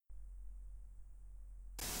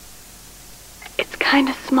kind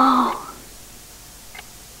of small.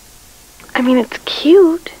 I mean, it's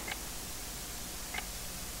cute,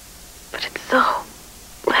 but it's so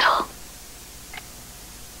little.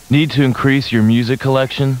 Need to increase your music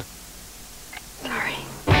collection? Sorry.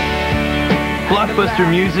 Blockbuster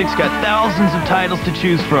Music's got thousands of titles to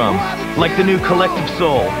choose from, like the new Collective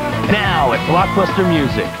Soul, now at Blockbuster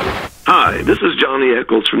Music. Hi, this is Johnny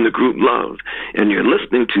Eccles from the group Love, and you're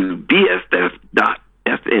listening to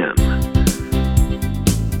BFF.FM.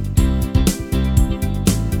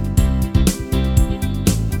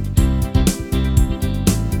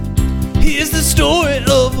 Here's the story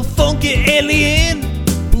of a funky alien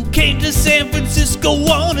who came to San Francisco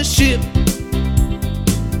on a ship.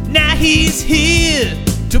 Now he's here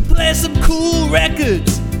to play some cool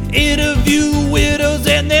records, interview widows,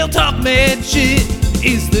 and they'll talk mad shit.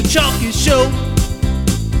 It's the Chalky Show.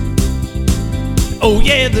 Oh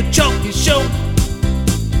yeah, the Chalky Show.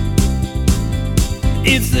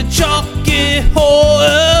 It's the Chalky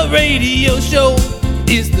Horror Radio Show.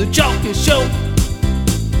 It's the Chalky Show.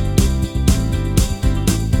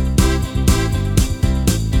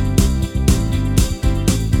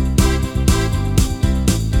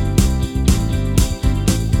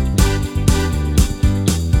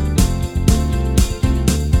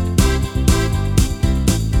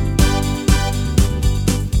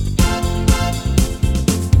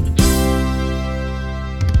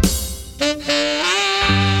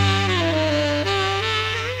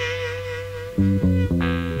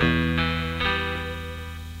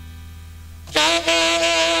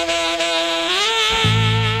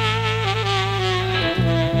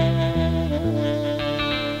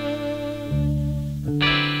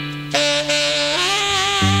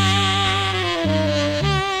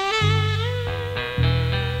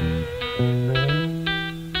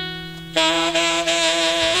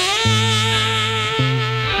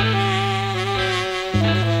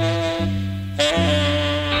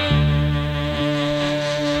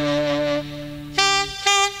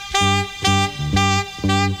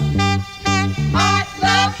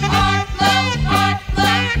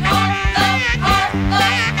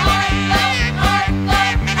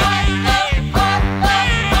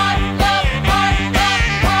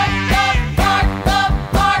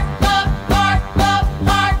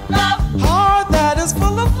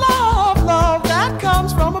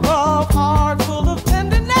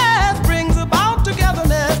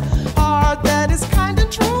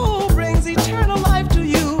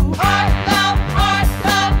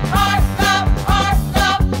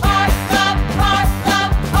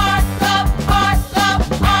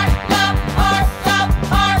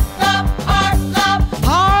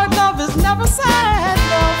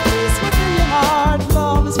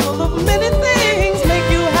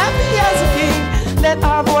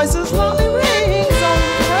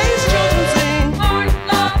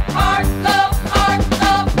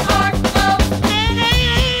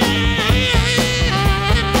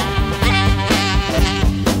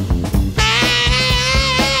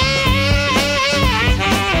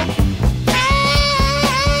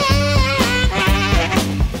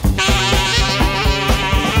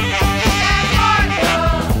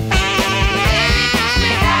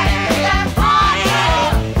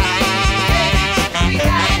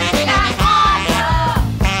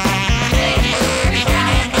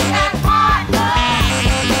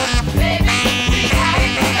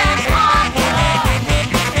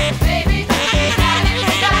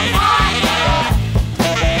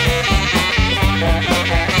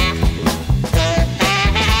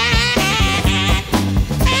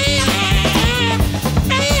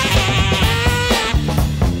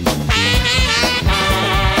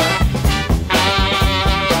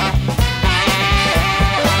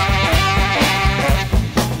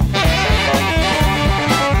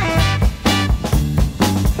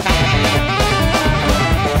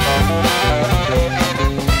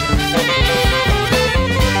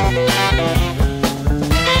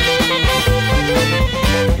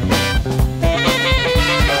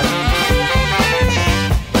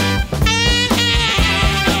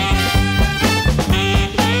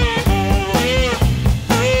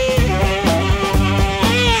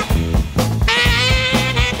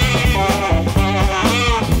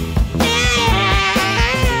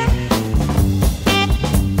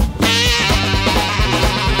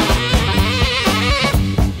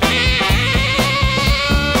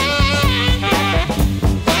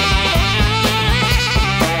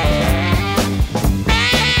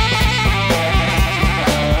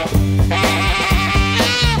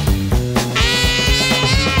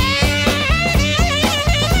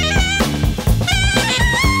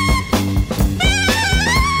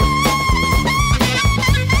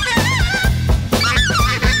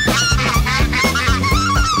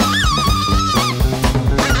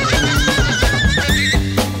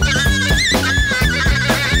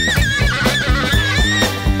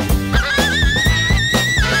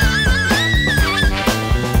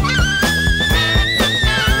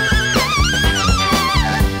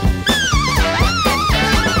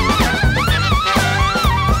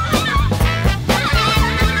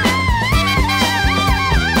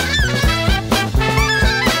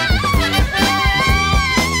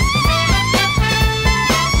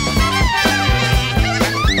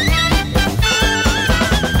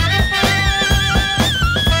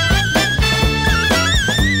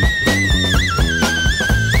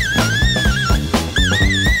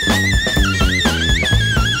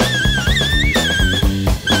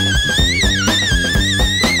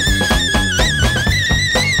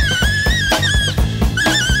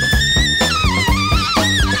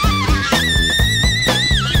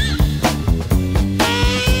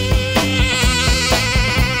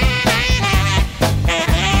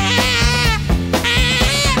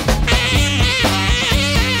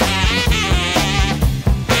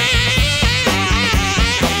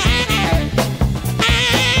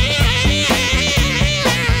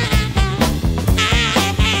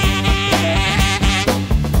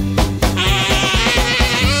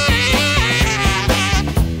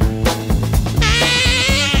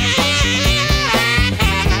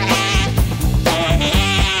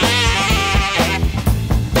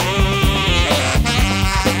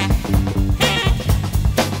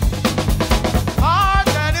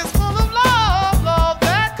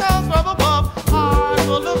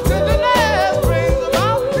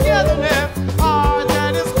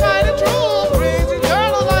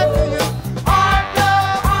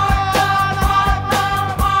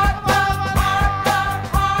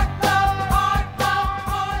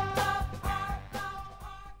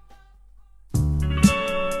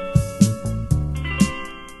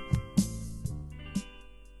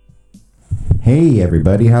 Hey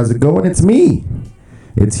everybody, how's it going? It's me.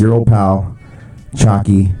 It's your old pal,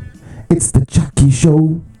 Chalky. It's the Chalky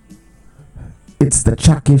Show. It's the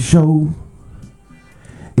Chalky Show.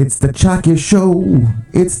 It's the Chalky Show.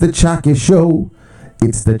 It's the Chalky Show.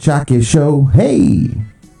 It's the Chalky Show. Hey!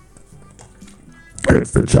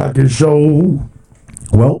 It's the Chalky Show.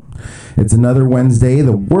 Well, it's another Wednesday.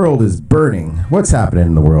 The world is burning. What's happening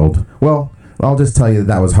in the world? Well, I'll just tell you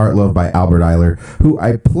that was Heart Love by Albert Eiler, who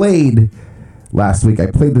I played last week. I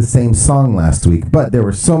played the same song last week, but there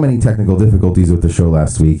were so many technical difficulties with the show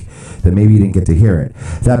last week that maybe you didn't get to hear it.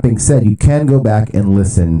 That being said, you can go back and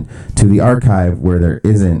listen to the archive where there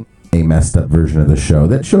isn't a messed up version of the show.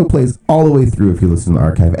 That show plays all the way through if you listen to the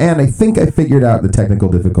archive, and I think I figured out the technical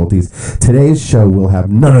difficulties. Today's show will have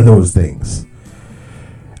none of those things.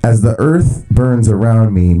 As the earth burns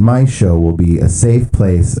around me, my show will be a safe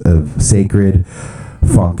place of sacred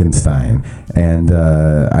Funkenstein. And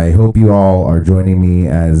I hope you all are joining me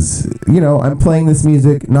as, you know, I'm playing this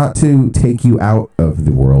music not to take you out of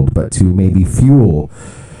the world, but to maybe fuel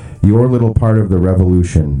your little part of the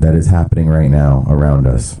revolution that is happening right now around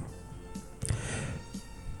us.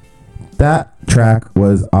 That track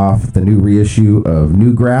was off the new reissue of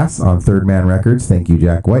Newgrass on Third Man Records. Thank you,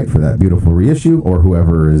 Jack White, for that beautiful reissue, or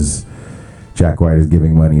whoever is Jack White is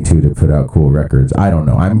giving money to put out cool records. I don't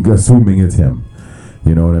know. I'm assuming it's him.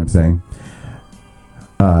 You know what I'm saying?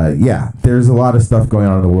 Yeah, there's a lot of stuff going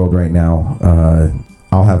on in the world right now.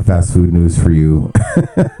 I'll have fast food news for you.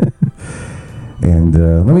 And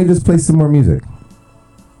let me just play some more music.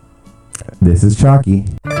 This is Chalky.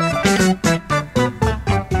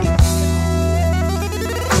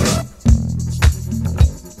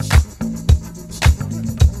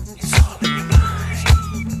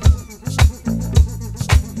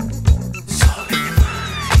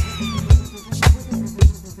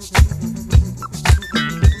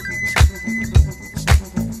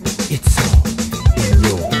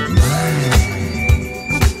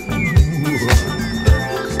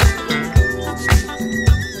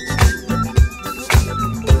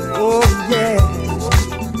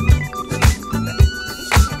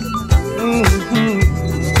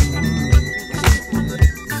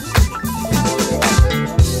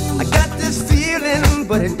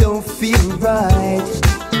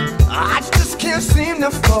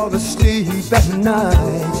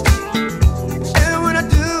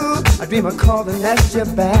 That's your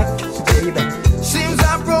back, baby. Seems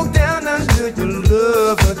I broke down under your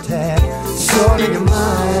love attack. It's all in your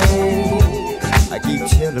mind. I keep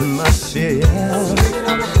telling myself,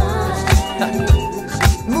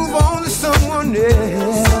 move on to someone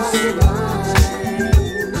else.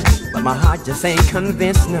 But my heart just ain't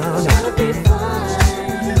convinced now.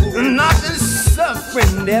 And I've been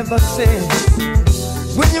suffering ever since.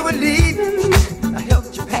 When you were leaving, I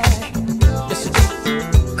helped you pack.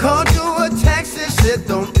 Called you a taxi, said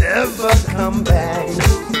don't ever come back.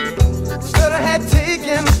 But I had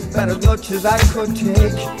taken about as much as I could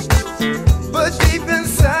take. But deep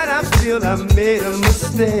inside I feel I made a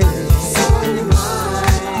mistake.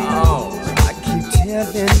 Oh, I keep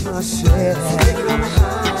telling myself,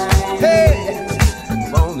 hey,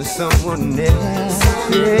 I'm on to someone else,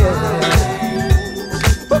 yeah.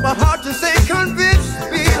 But my heart just ain't convinced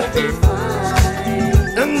me.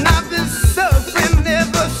 And I've been suffering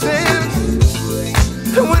ever since.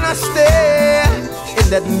 And when I stare in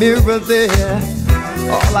that mirror there,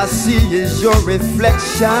 all I see is your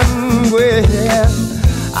reflection. Well,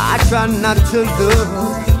 I try not to look,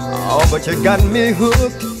 oh, but you got me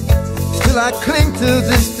hooked. Still I cling to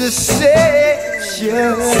this deception.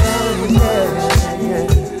 Yeah.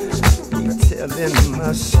 Keep telling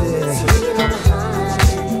myself,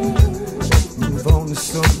 move on to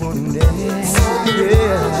someone else.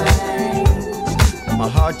 Yeah. My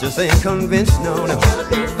heart just ain't convinced, no.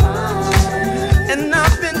 And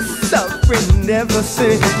I've been suffering ever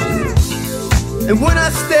since. And when I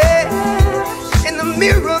stare in the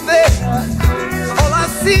mirror there, all I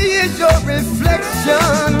see is your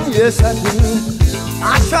reflection. Yes, I do.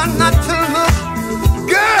 I try not to look.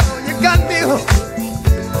 Girl, you got me hooked.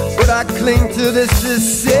 But I cling to this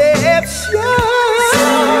deception.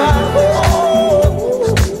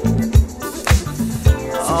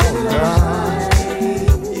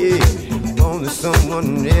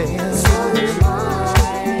 Someone else.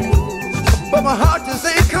 But my heart just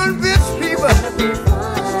ain't convinced, people.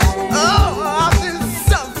 Oh, I've been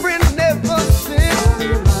suffering ever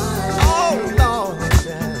since. Oh, Lord.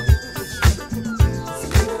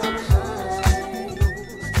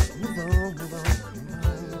 Move on, move on,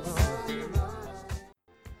 move on.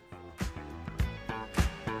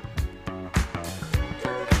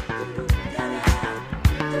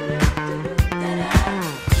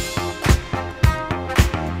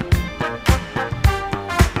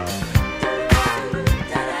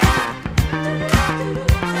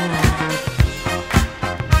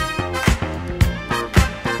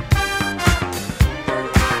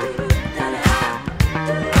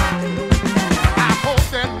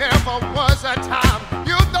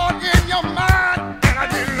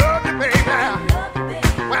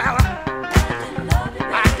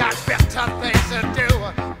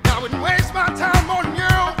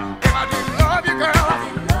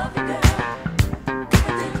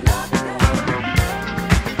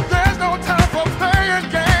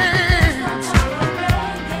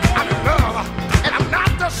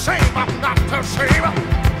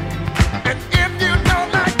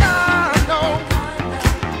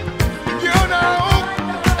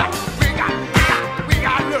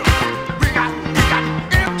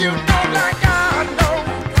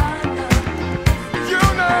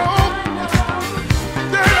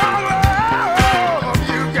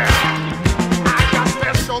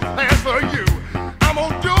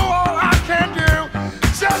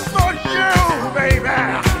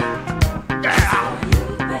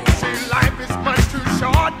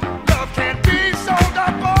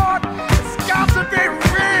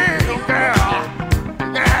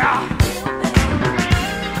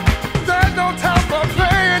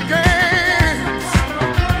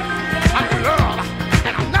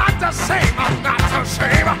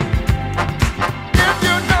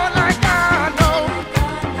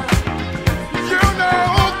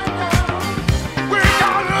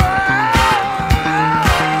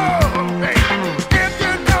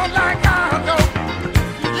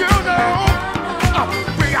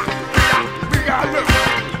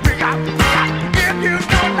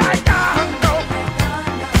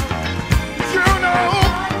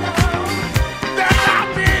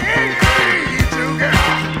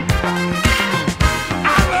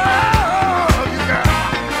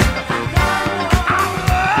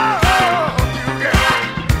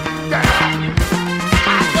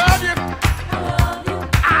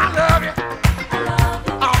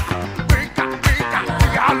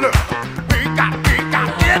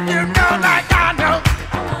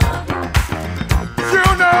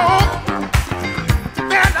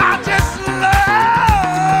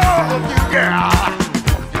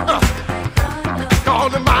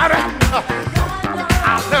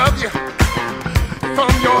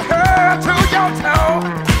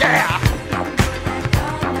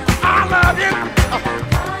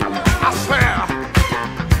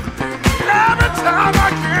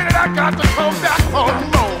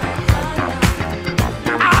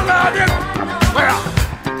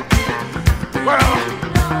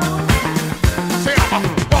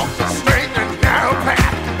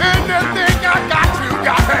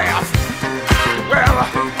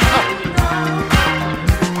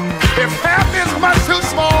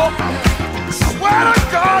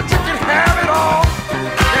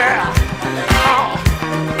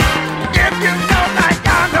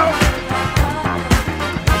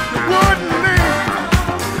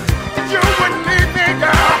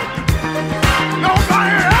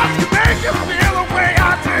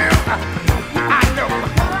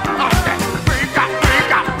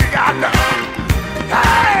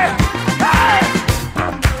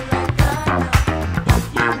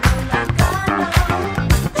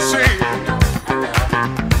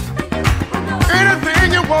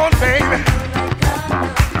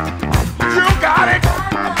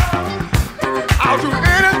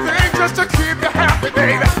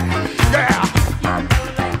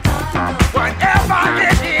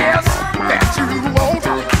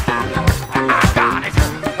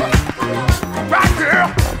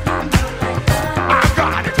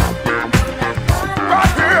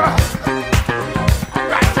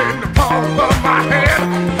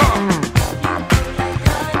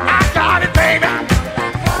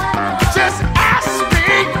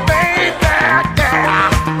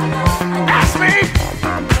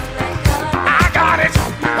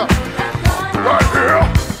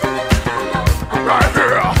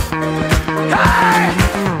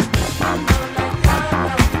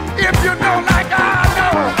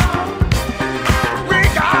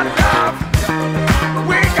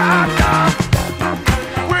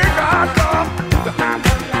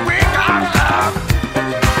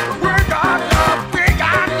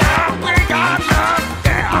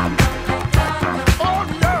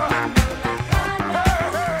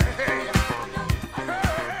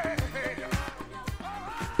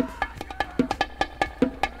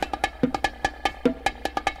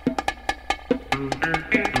 Yeah.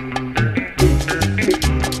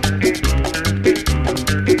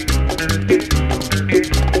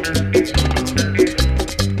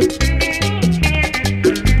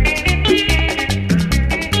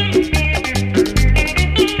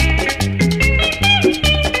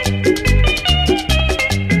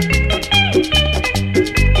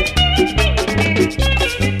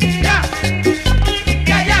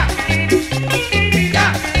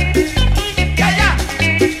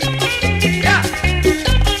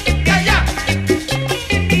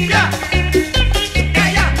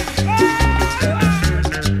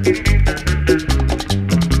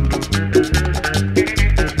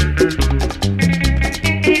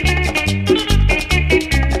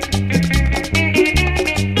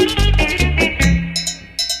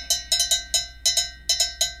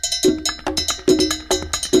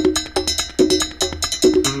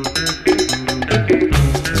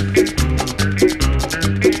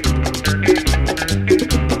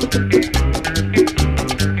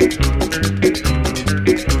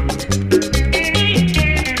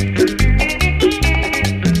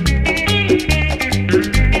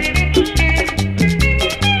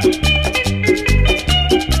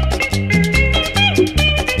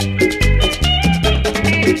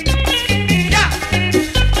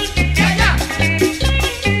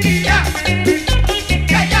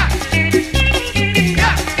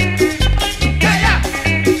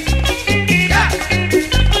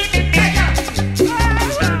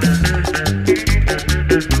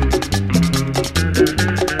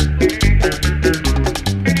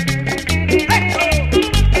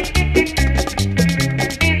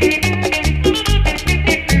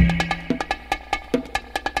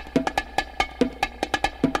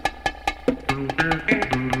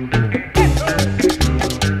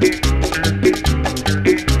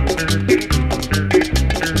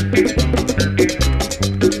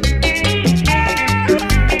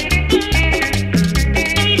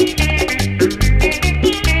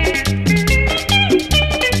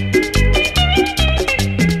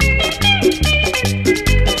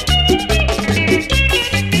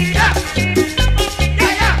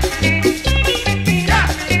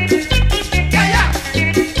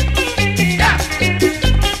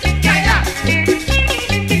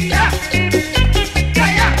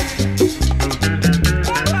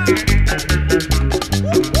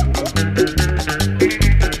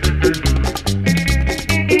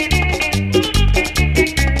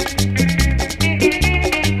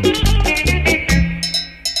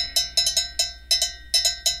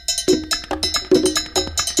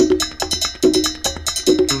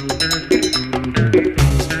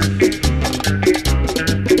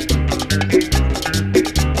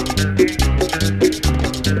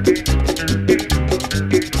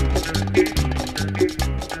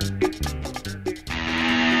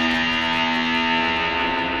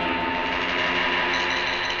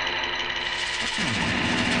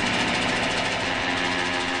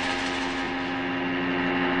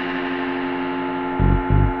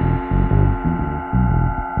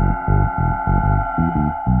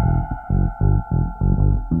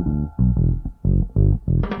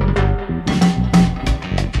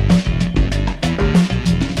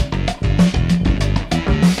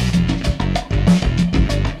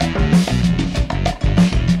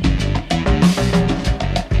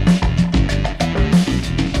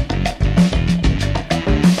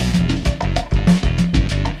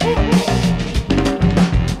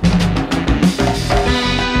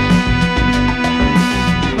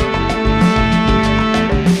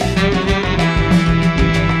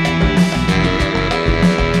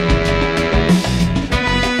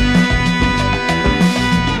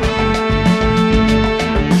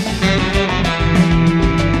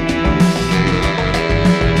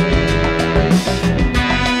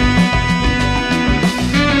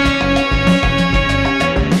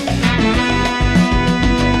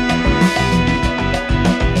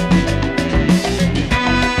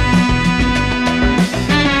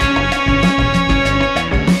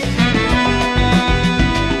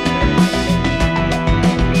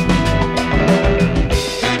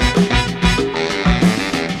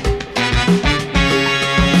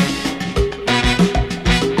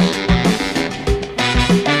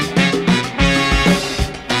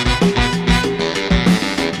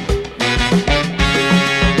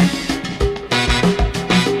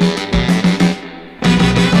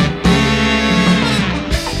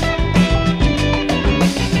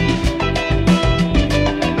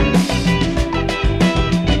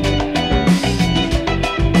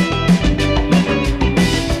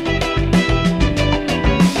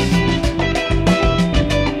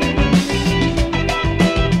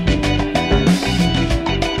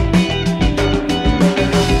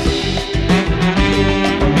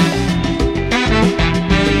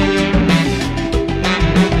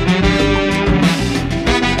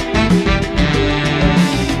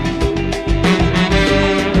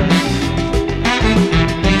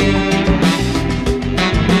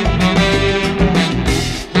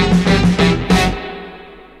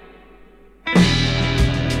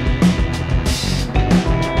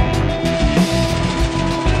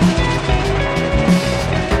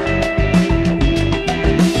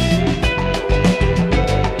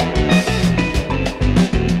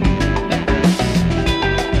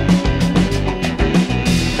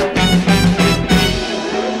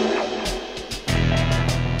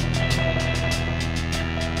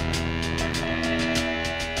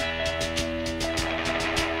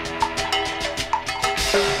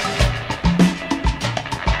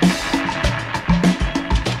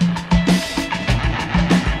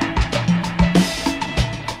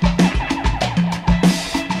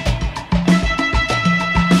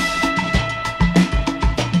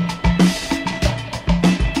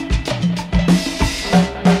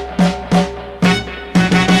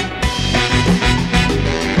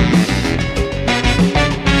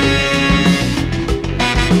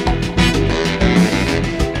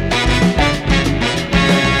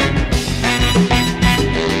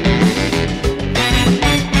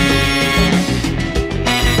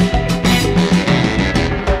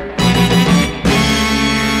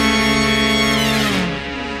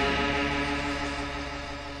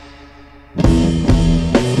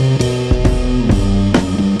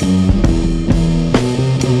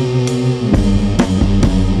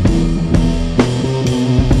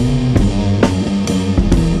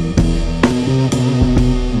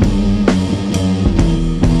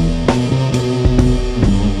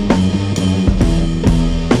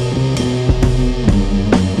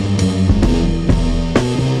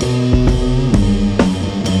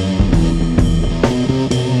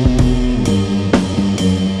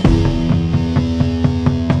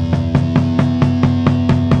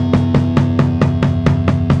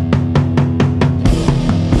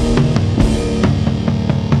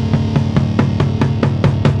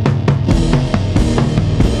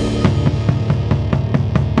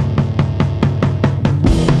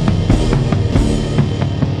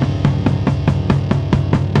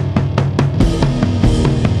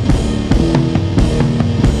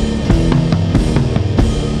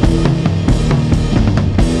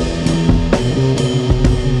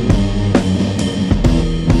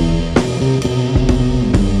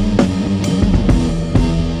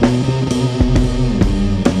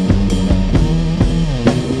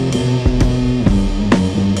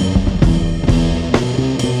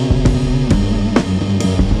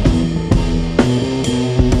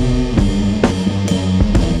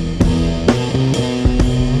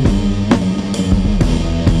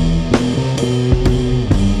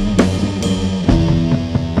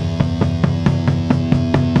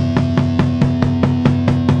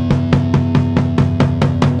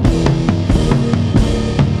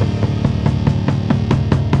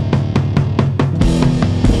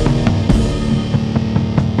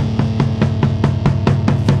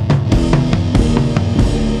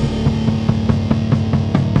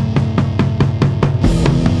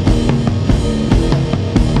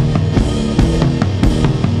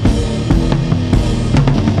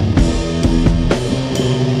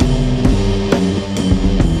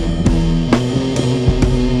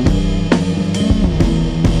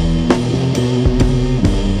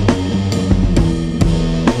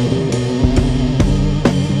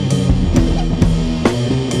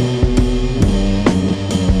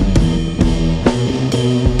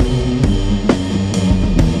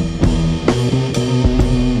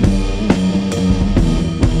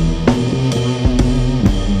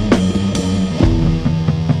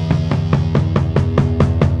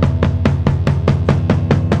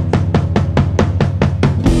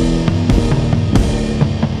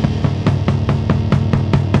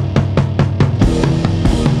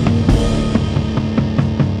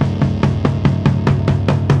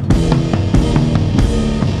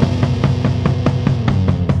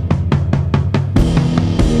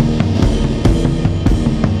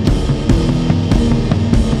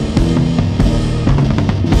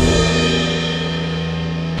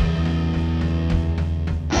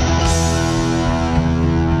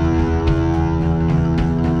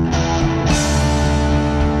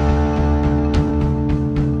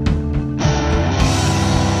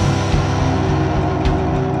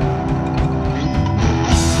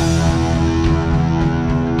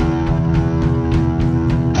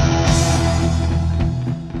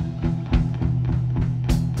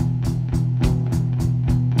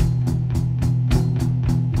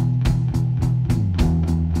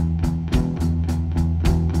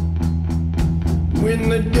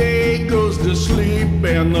 the day goes to sleep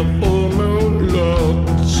and the full moon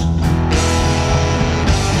looks.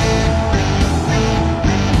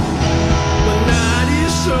 The night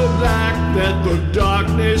is so black that the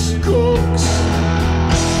darkness cooks.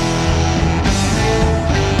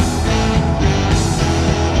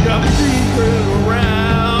 Got people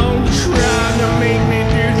around trying to make me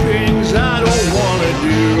do things I don't want to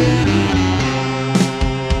do.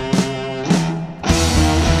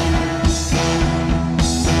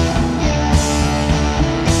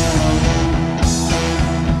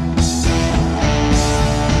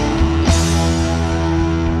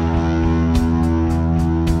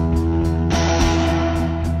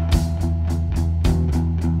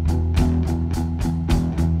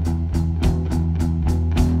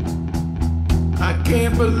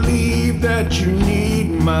 Can't believe that you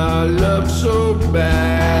need my love so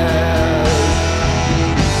bad.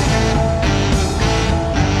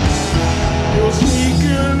 You're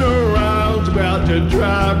sneaking around, about to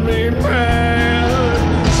drive me mad.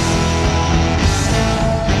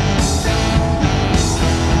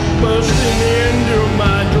 Busting into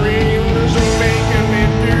my dreams, making me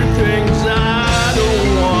do things I don't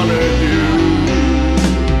wanna do.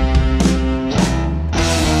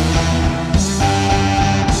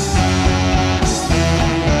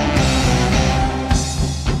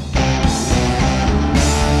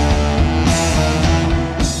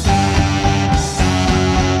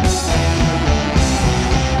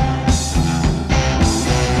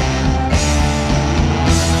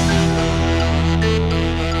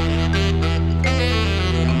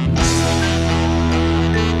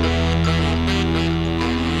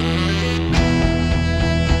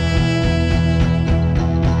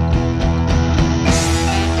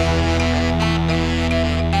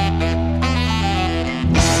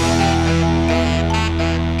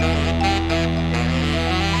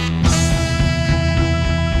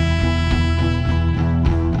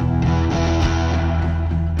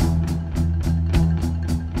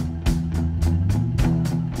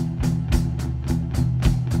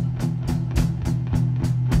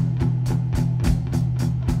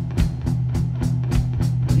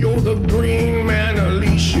 You're the green man,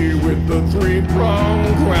 Alicia, with the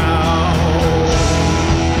three-pronged crown.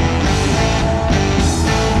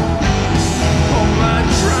 All my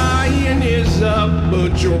trying is up,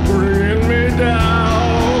 but you're bringing me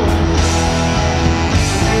down.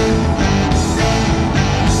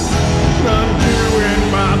 I'm doing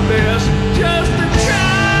my best just to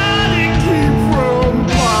try to keep from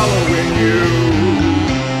following you.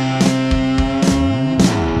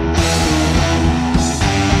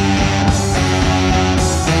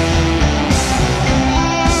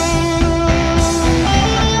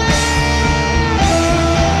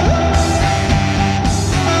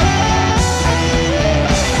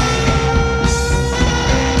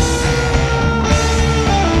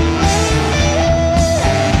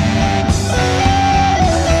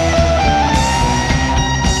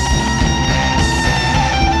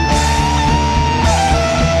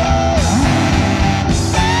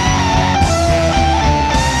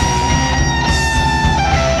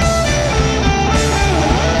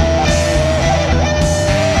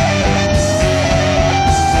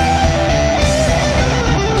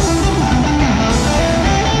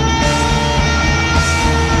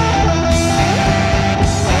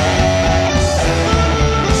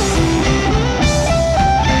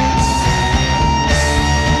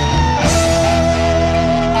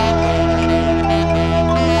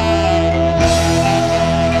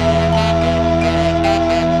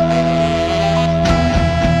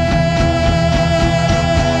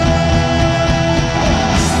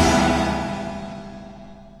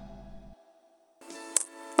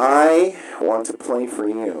 I want to play for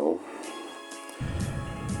you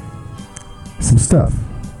some stuff.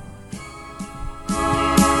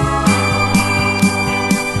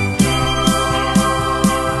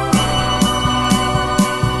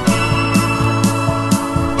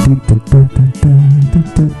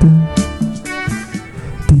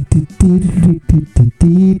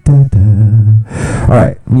 All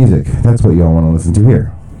right, music. That's what y'all want to listen to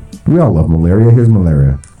here. We all love malaria. Here's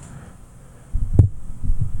malaria.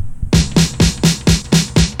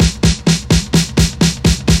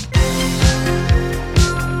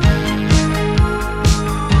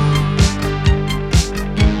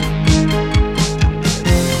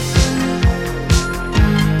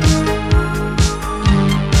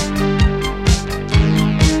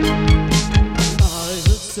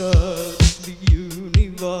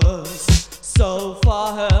 So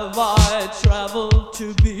far have I traveled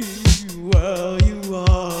to be where you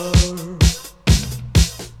are.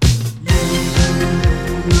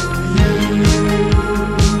 You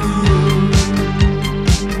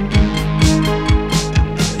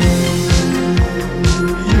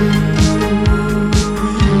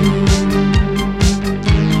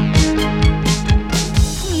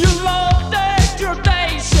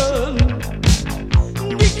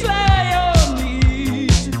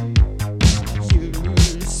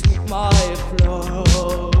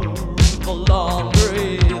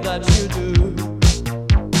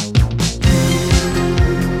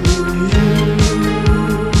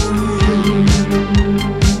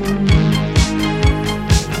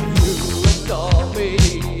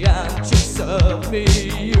me,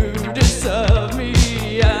 you deserve me,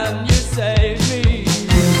 and you save me.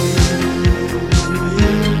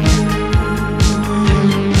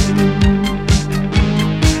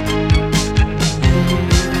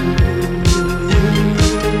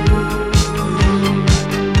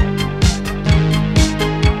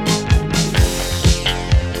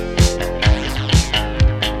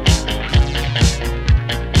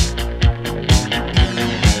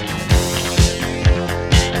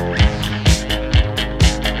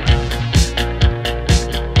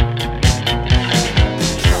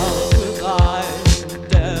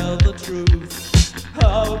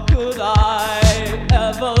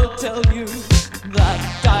 Tell you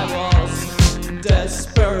that I was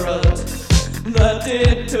desperate, that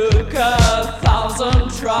it took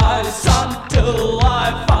 1,000 tries until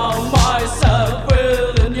I found myself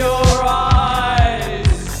within your eyes.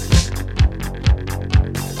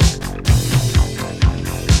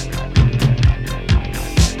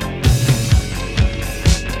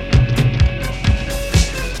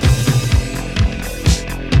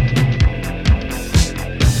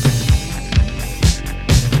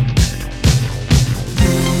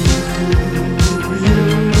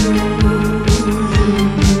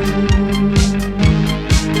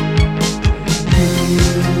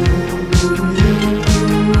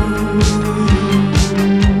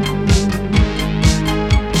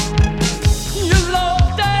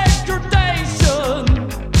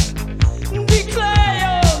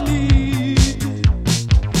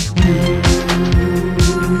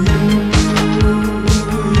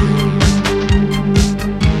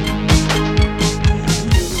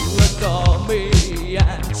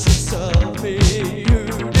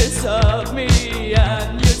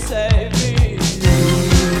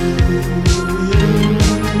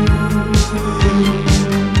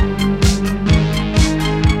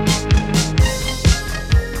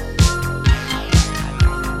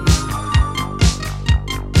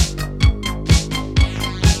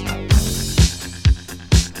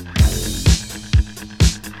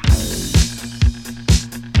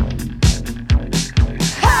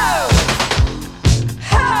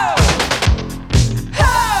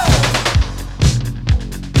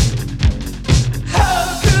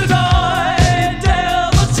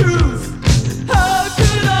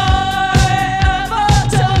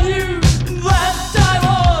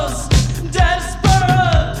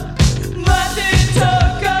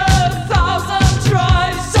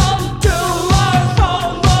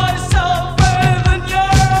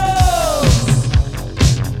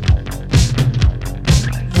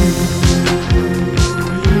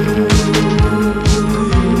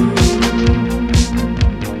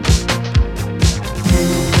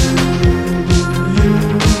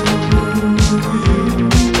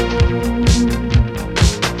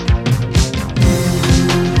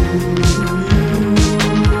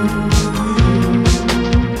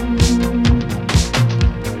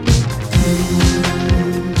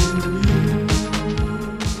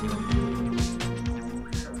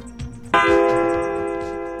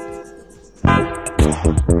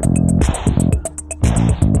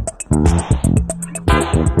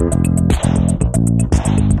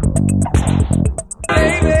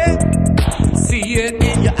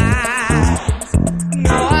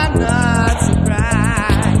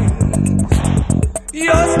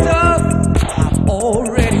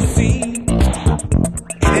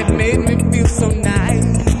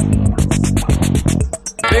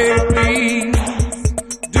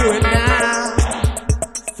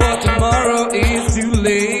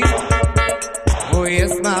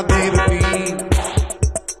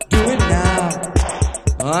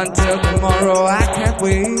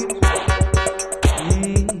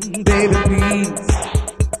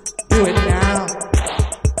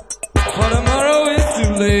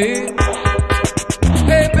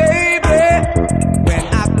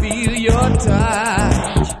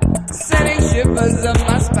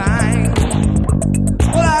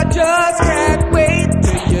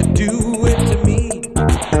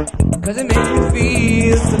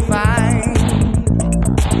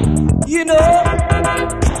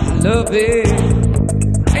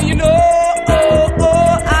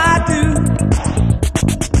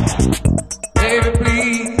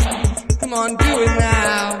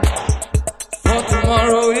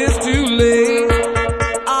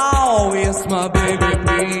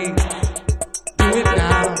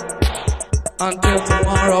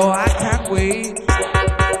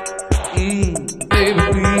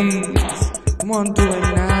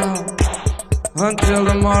 Until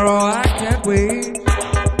tomorrow, I can't wait.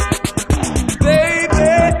 Baby,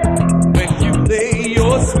 when you lay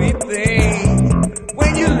your sweet thing,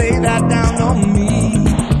 when you lay that down on me,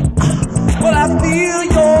 well, I feel feel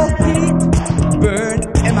your heat burn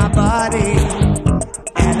in my body,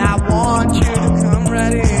 and I want you to come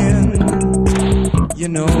right in. You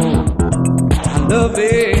know, I love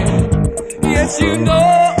it. Yes, you know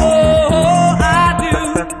I do.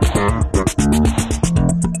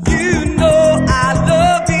 You know I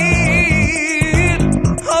love it.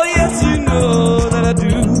 Oh, yes, you know that I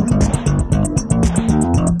do.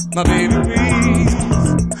 My baby, please.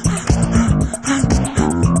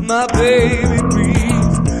 My baby, please.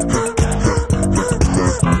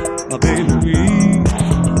 My baby, please.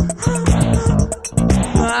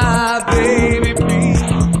 My baby, please.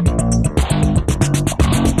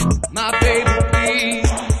 My baby,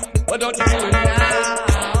 please. Why don't you do it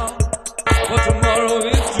now? For tomorrow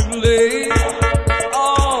is too late.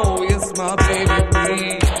 Oh, yes, my baby,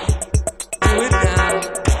 please. Do it now.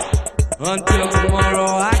 Until tomorrow,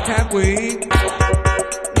 I can't wait.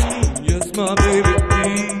 Yes, my baby,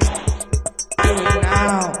 please. Do it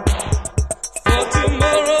now. For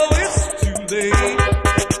tomorrow is too late.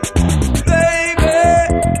 Baby,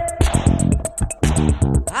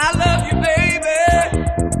 I love you, baby.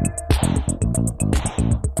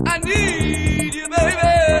 I need you,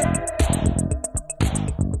 baby.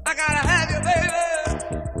 I gotta have you, baby.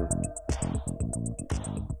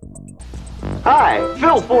 Hi,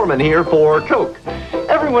 Phil Foreman here for Coke.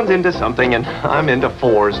 Everyone's into something, and I'm into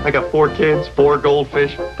fours. I got 4 kids, 4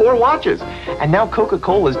 goldfish, 4 watches. And now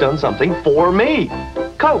Coca-Cola's done something for me.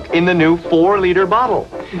 Coke in the new 4-liter bottle.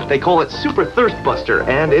 They call it Super Thirst Buster,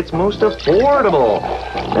 and it's most affordable.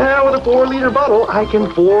 Now, with a 4-liter bottle, I can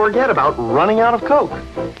forget about running out of Coke.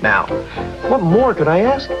 Now, what more could I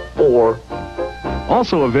ask for?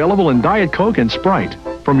 Also available in Diet Coke and Sprite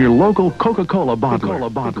from your local Coca-Cola bottler.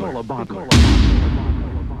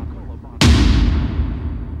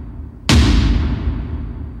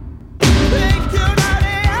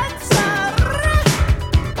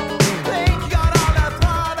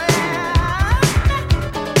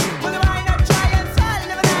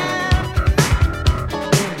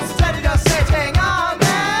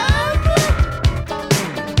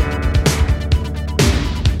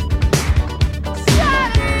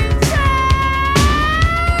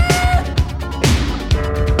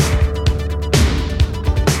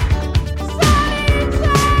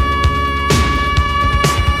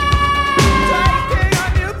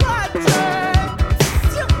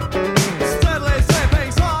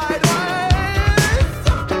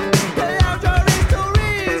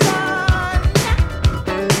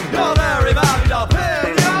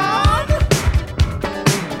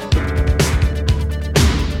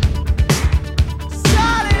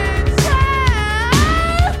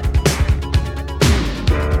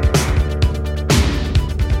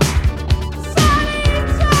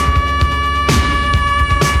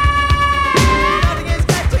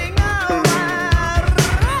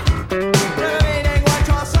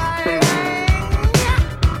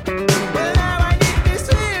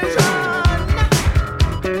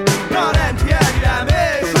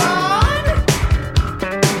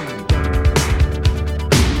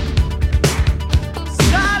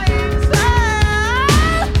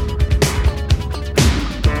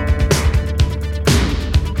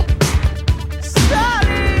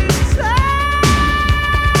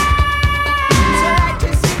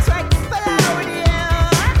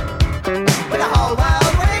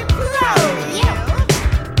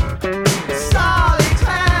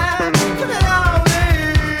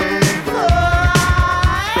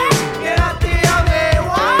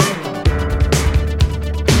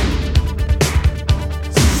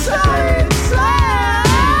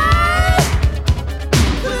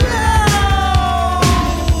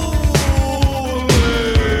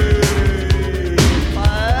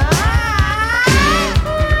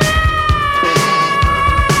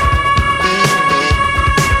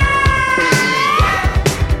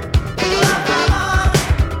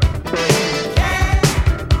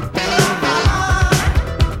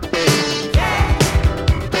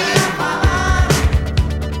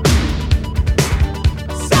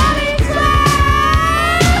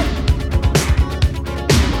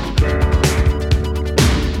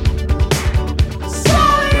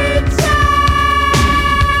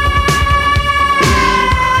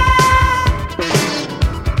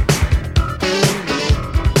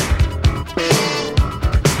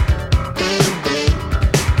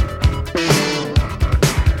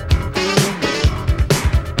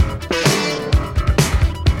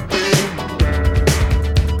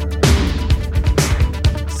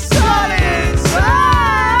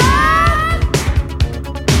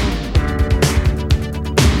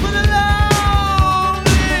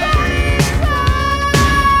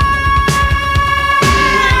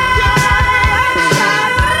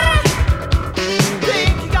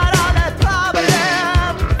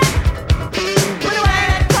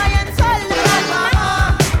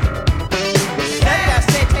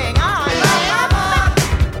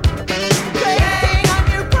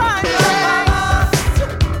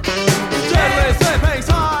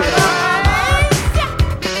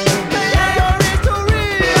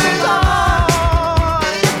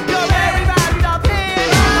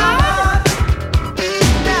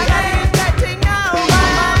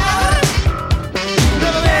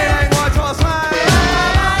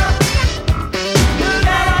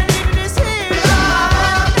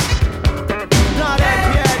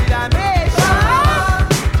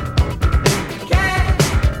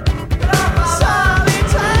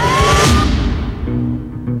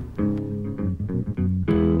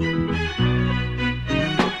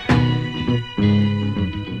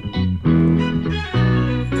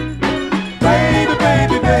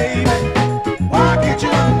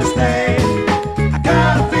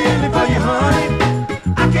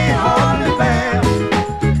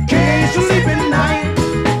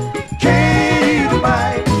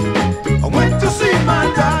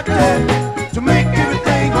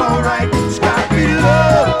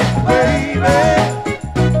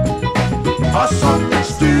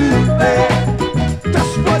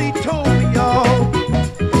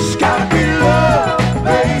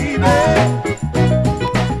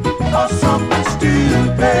 or something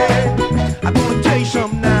stupid. I'm gonna tell you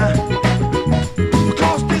something now.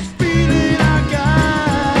 Because this feeling I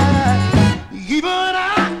got, even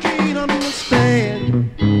I can't understand.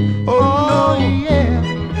 Oh, yeah.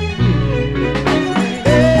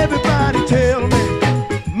 Everybody tell me,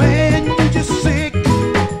 man, you just sick.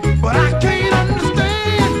 But I can't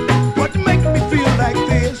understand what makes me feel like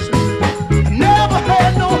this. I never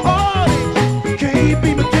had no heartache, can't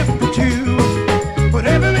be my different too. But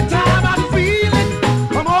every time I feel it,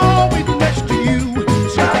 I'm always next to you.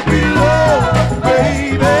 It's gotta be love,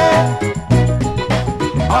 baby,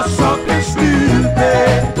 or something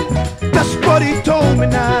stupid. That's what he told me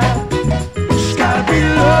now. It's gotta be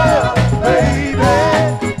love, baby,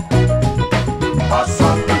 or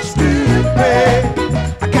something stupid.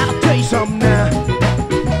 I gotta tell you something now.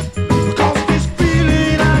 Because this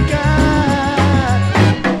feeling I got,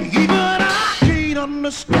 even I can't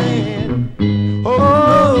understand.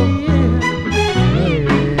 Oh, yeah.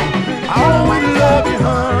 I always love you,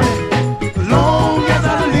 honey, as long as I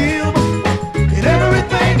live. And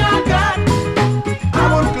everything I got, I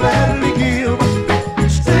would gladly give.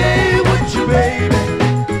 Stay with you, baby,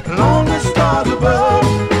 as long as stars above.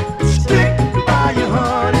 Stick by you,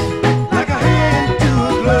 honey, like a hand to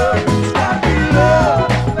a glove. It's gotta be love,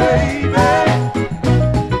 baby,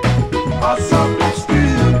 or something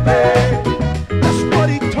stupid. That's what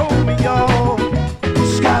he told me, y'all.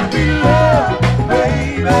 It's gotta be love,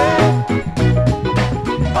 baby,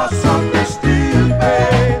 or something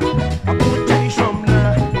stupid. I'm gonna tell you something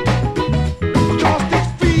now. Because this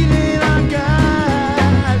feeling I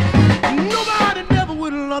got, nobody never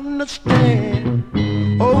will understand.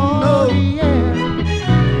 Oh no,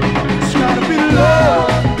 it's gotta be love,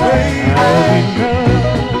 baby,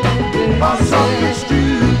 or something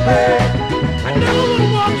stupid. I never would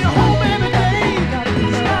walk you home every day.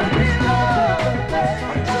 It's gotta be love,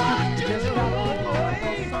 baby. Just gotta walk away.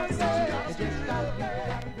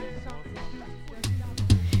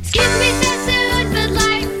 Excuse me so soon, but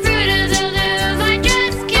like fruit of the loom, I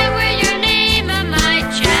just can't wear your name on my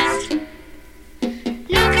chest.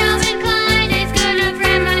 No Calvin Klein is gonna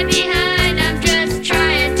frame my behind. I'm just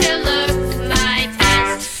trying to look my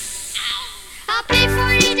best. I'll pay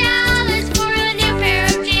 $40 for a new pair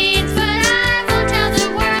of jeans, but I will tell the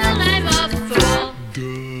world I'm a fool.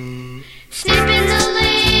 Snipping the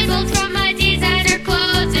labels from my designer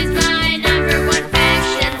clothes is my number one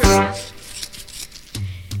fashion rule.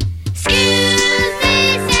 Excuse me,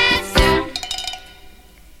 says soon.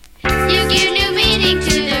 You give new meaning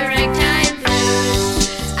to the ragtime blues.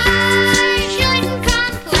 I shouldn't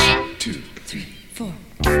complain. 2, 3, 4.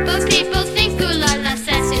 But people think ooh la la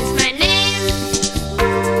says is my name.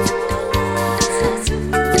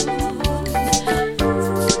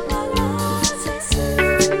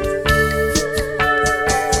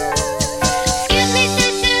 Excuse me so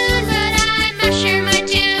soon, but I must share my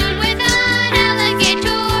tune with an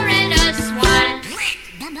alligator and a swan.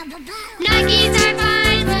 Nikes are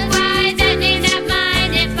fine, but why that name's not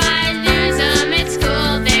mine? If I lose them at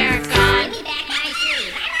school, they're gone.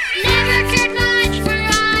 Never cared much for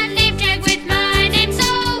a name tag with my name, so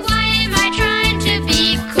why am I trying to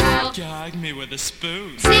be cool? Gag me with a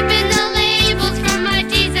spoon. Snipping the labels from my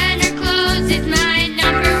designer clothes is my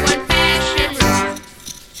number one fashion rule.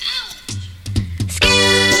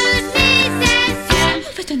 Excuse me, says soon.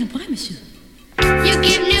 Faites un appareil, monsieur. You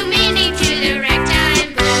give new meaning to the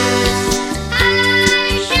ragtime blues. I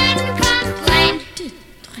shouldn't complain. 2,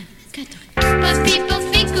 3, 4. But people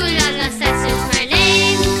think ooh la la says is my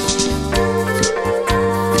name.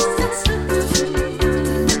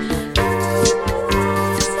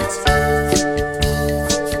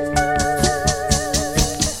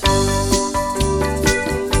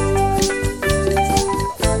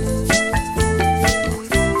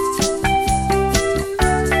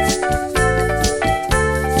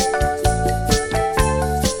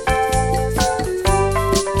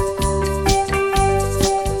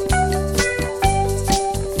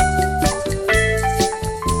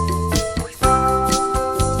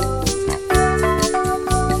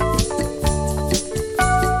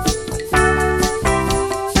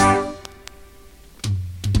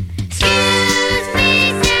 Excuse me,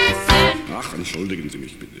 says soon. Ach, entschuldigen Sie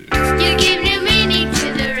mich bitte. You give new meaning to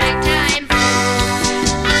the ragtime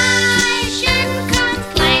blues. I shouldn't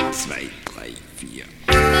complain. 2, 3, 4.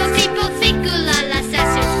 But people think ooh la la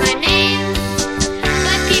says is my name.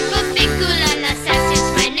 But people think ooh la la says is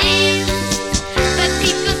my name. But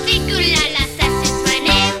people think ooh la la says is my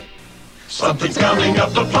name. Something's coming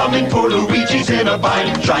up the plumbing, poor Luigi's in a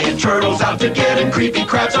bind. Giant turtles out to get him, creepy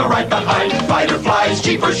crabs are right behind. Fighter flies,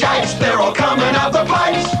 cheaper shacks, they're all coming out the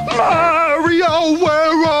pipes. Mario,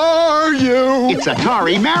 where are It's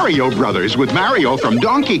Atari Mario Brothers with Mario from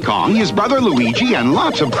Donkey Kong, his brother Luigi, and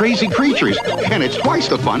lots of crazy creatures. And it's twice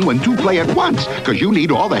the fun when two play at once, because you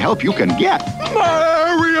need all the help you can get.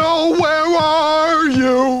 Mario, where are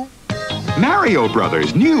you? Mario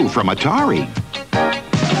Brothers, new from Atari.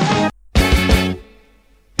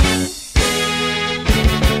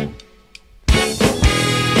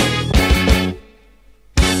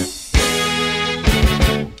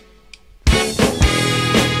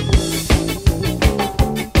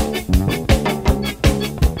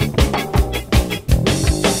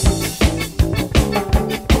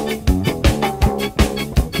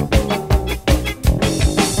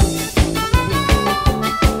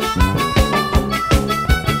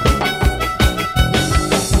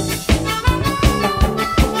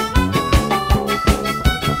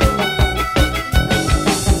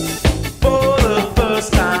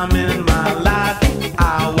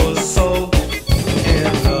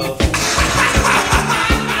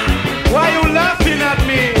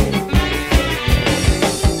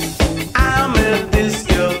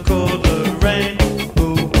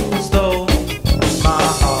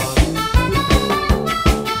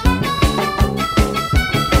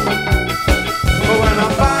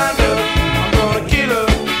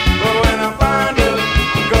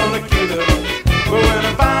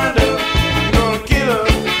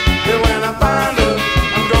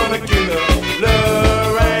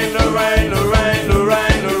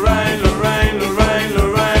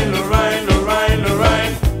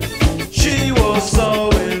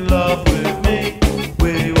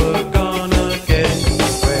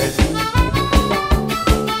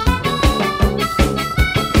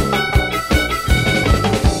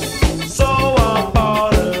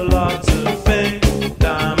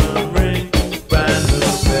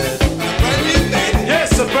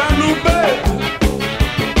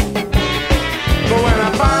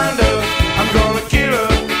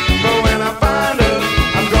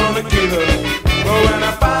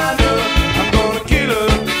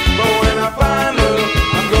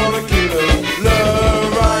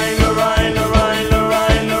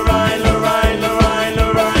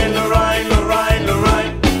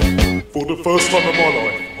 First time in my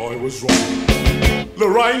life, I was wrong.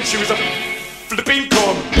 Lorraine, she was a flipping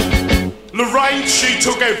con. Lorraine, she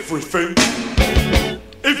took everything,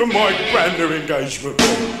 even my brand new engagement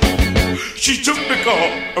ring. She took the car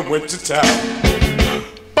and went to town,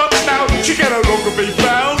 but now she can no longer be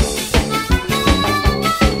found.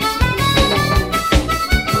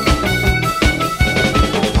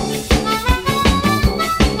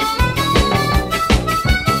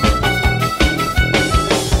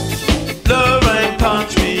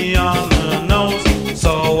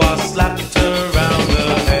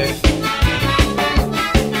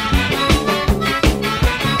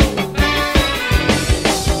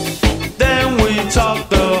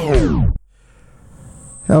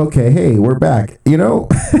 Okay, hey, we're back. You know,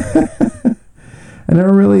 I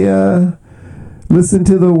never really listened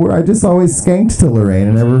to the word. I just always skanked to Lorraine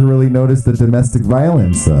and never really noticed the domestic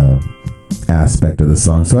violence aspect of the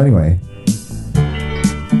song. So anyway,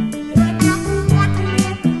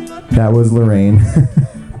 that was Lorraine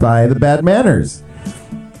by The Bad Manners.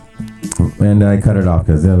 And I cut it off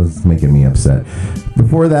because that was making me upset.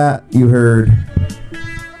 Before that, you heard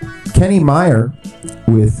Kenny Meyer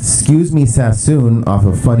with Excuse Me Sassoon off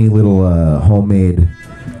a funny little homemade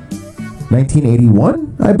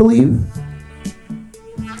 1981, I believe,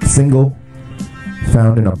 single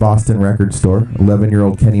found in a Boston record store.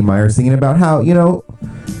 11-year-old Kenny Meyer singing about how, you know,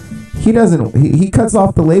 he cuts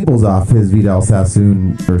off the labels off his Vidal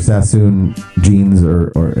Sassoon or Sassoon jeans or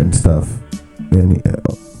and stuff. And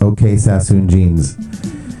okay, Sassoon jeans.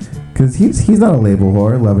 Because he's not a label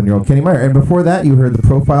whore, 11-year-old Kenny Meyer. And before that, you heard The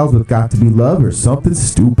Profiles with Got to Be Love or Something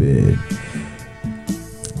Stupid.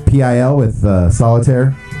 PIL with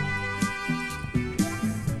Solitaire.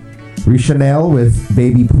 Richanel with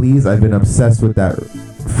Baby Please. I've been obsessed with that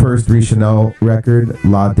first Richanel record,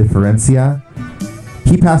 La Diferencia.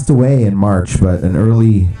 He passed away in March, but an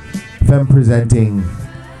early femme-presenting,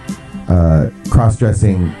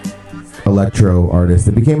 cross-dressing electro artist.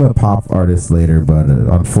 It became a pop artist later, but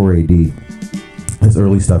on 4AD. His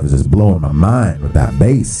early stuff is just blowing my mind with that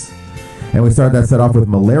bass. And we started that set off with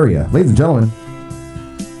Malaria. Ladies and gentlemen,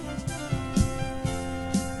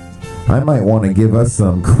 I might want to give us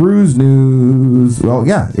some cruise news. Well,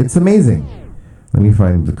 yeah, it's amazing. Let me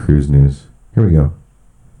find the cruise news. Here we go.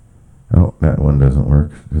 Oh, that one doesn't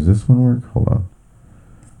work. Does this one work? Hold on.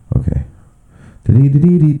 Okay. Okay,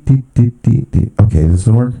 does this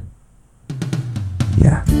one work?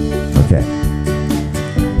 Yeah. Okay.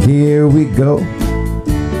 Here we go.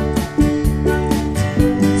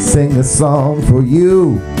 sing a song for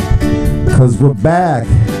you. Cause we're back.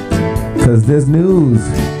 Cause there's news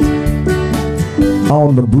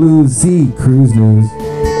on the Blue Sea Cruise News.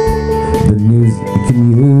 The news you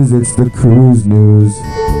can use, it's the cruise news.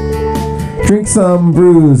 Drink some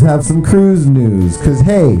brews, have some cruise news. Cause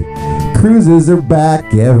hey, cruises are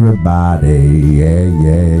back, everybody. Yeah,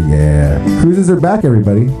 yeah, yeah. Cruises are back,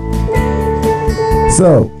 everybody.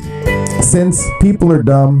 So, since people are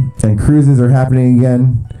dumb and cruises are happening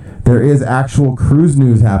again, there is actual cruise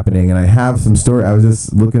news happening, and I have some story. I was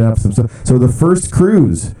just looking up some stuff. So the first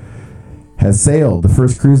cruise has sailed. The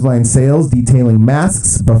first cruise line sails, detailing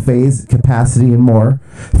masks, buffets, capacity, and more.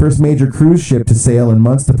 First major cruise ship to sail in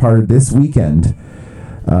months departed this weekend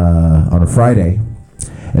on a Friday.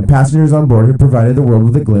 And passengers on board have provided the world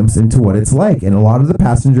with a glimpse into what it's like. And a lot of the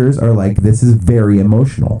passengers are like, this is very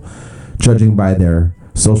emotional, judging by their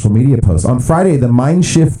social media posts. On Friday, the Mein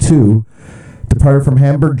Schiff 2 departed from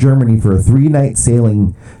Hamburg, Germany for a 3-night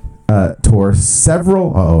sailing tour.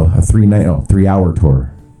 3-hour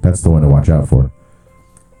tour. That's the one to watch out for.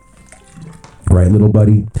 Right, little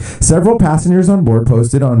buddy? Several passengers on board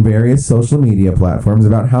posted on various social media platforms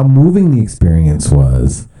about how moving the experience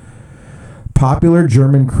was. Popular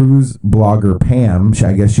German cruise blogger Pam,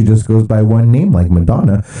 I guess she just goes by one name like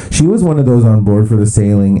Madonna, she was one of those on board for the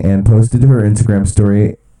sailing and posted to her Instagram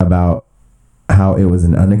story about how it was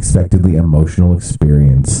an unexpectedly emotional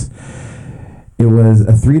experience. It was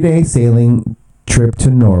a 3-day sailing trip to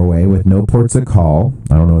Norway with no ports of call.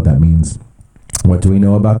 I don't know what that means. What do we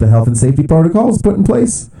know about the health and safety protocols put in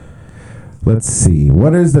place? Let's see.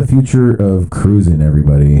 What is the future of cruising,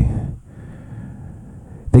 everybody?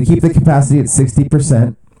 They keep the capacity at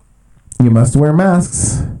 60%. You must wear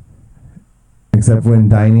masks, except when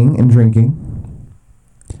dining and drinking.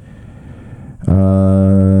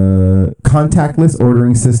 Contactless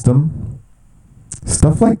ordering system.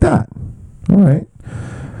 Stuff like that. All right.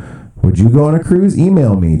 Would you go on a cruise?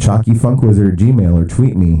 Email me, ChalkyFunkWizard, Gmail, or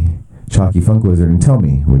tweet me, ChalkyFunkWizard, and tell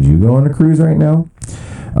me, would you go on a cruise right now?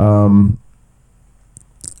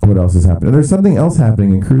 What else is happening? There's something else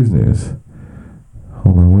happening in cruise news.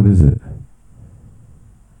 Hold on, what is it?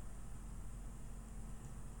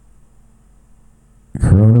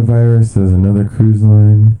 Coronavirus, there's another cruise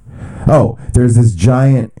line. Oh, there's this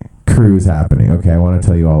giant cruise happening. Okay, I want to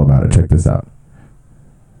tell you all about it. Check this out.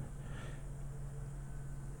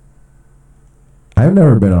 I've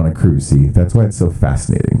never been on a cruise, see? That's why it's so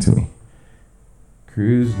fascinating to me.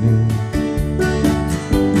 Cruise news.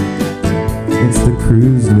 It's the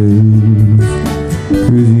cruise news.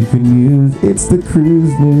 Cruise you can use. It's the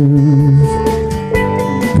cruise news.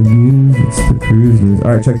 It's the cruise news.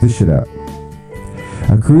 Alright, check this shit out.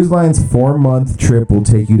 A cruise line's 4-month trip will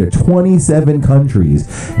take you to 27 countries,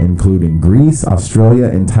 including Greece, Australia,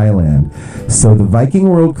 and Thailand. So the Viking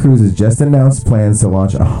World Cruise has just announced plans to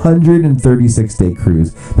launch a 136-day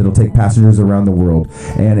cruise that'll take passengers around the world,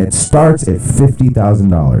 and it starts at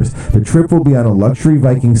 $50,000. The trip will be on a luxury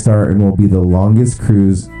Viking Star and will be the longest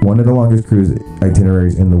cruise, one of the longest cruise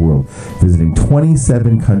itineraries in the world, visiting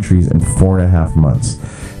 27 countries in 4.5 months.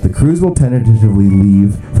 The cruise will tentatively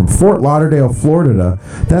leave from Fort Lauderdale, Florida.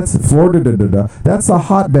 That's a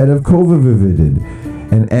hotbed of COVID,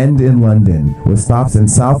 and end in London, with stops in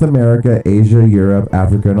South America, Asia, Europe,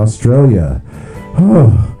 Africa, and Australia.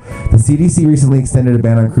 The CDC recently extended a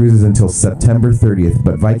ban on cruises until September 30th,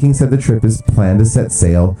 but Viking said the trip is planned to set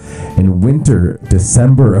sail in winter,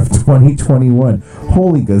 December of 2021.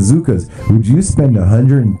 Holy gazookas, would you spend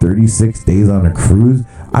 136 days on a cruise?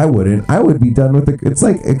 I wouldn't. I would be done with it. It's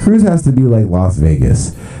like, a cruise has to be like Las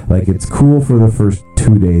Vegas. Like, it's cool for the first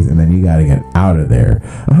 2 days, and then you gotta get out of there.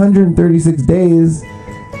 136 days?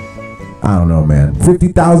 I don't know, man.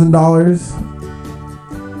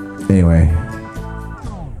 $50,000? Anyway.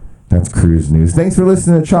 That's cruise news. Thanks for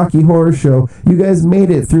listening to Chalky Horror Show. You guys made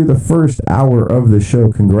it through the first hour of the show.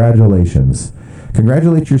 Congratulations.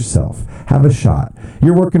 Congratulate yourself. Have a shot.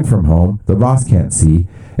 You're working from home. The boss can't see.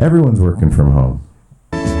 Everyone's working from home.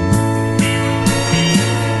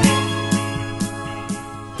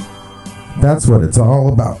 That's what it's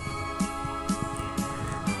all about.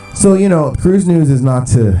 So, you know, cruise news is not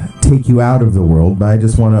to take you out of the world, but I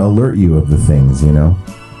just want to alert you of the things, you know,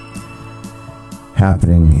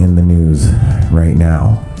 happening in the news right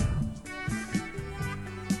now.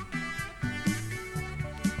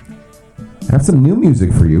 I have some new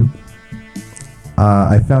music for you.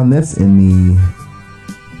 I found this in the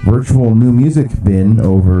virtual new music bin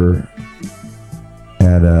over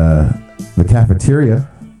at the cafeteria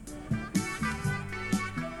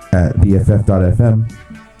at BFF.FM.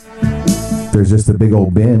 There's just a big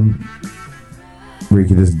old bin where you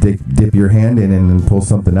can just dip your hand in and then pull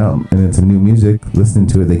something out, and it's a new music. Listening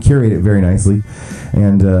to it, they curate it very nicely,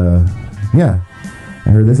 and yeah, I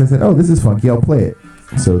heard this. I said, "Oh, this is funky. I'll play it."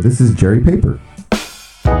 So this is Jerry Paper.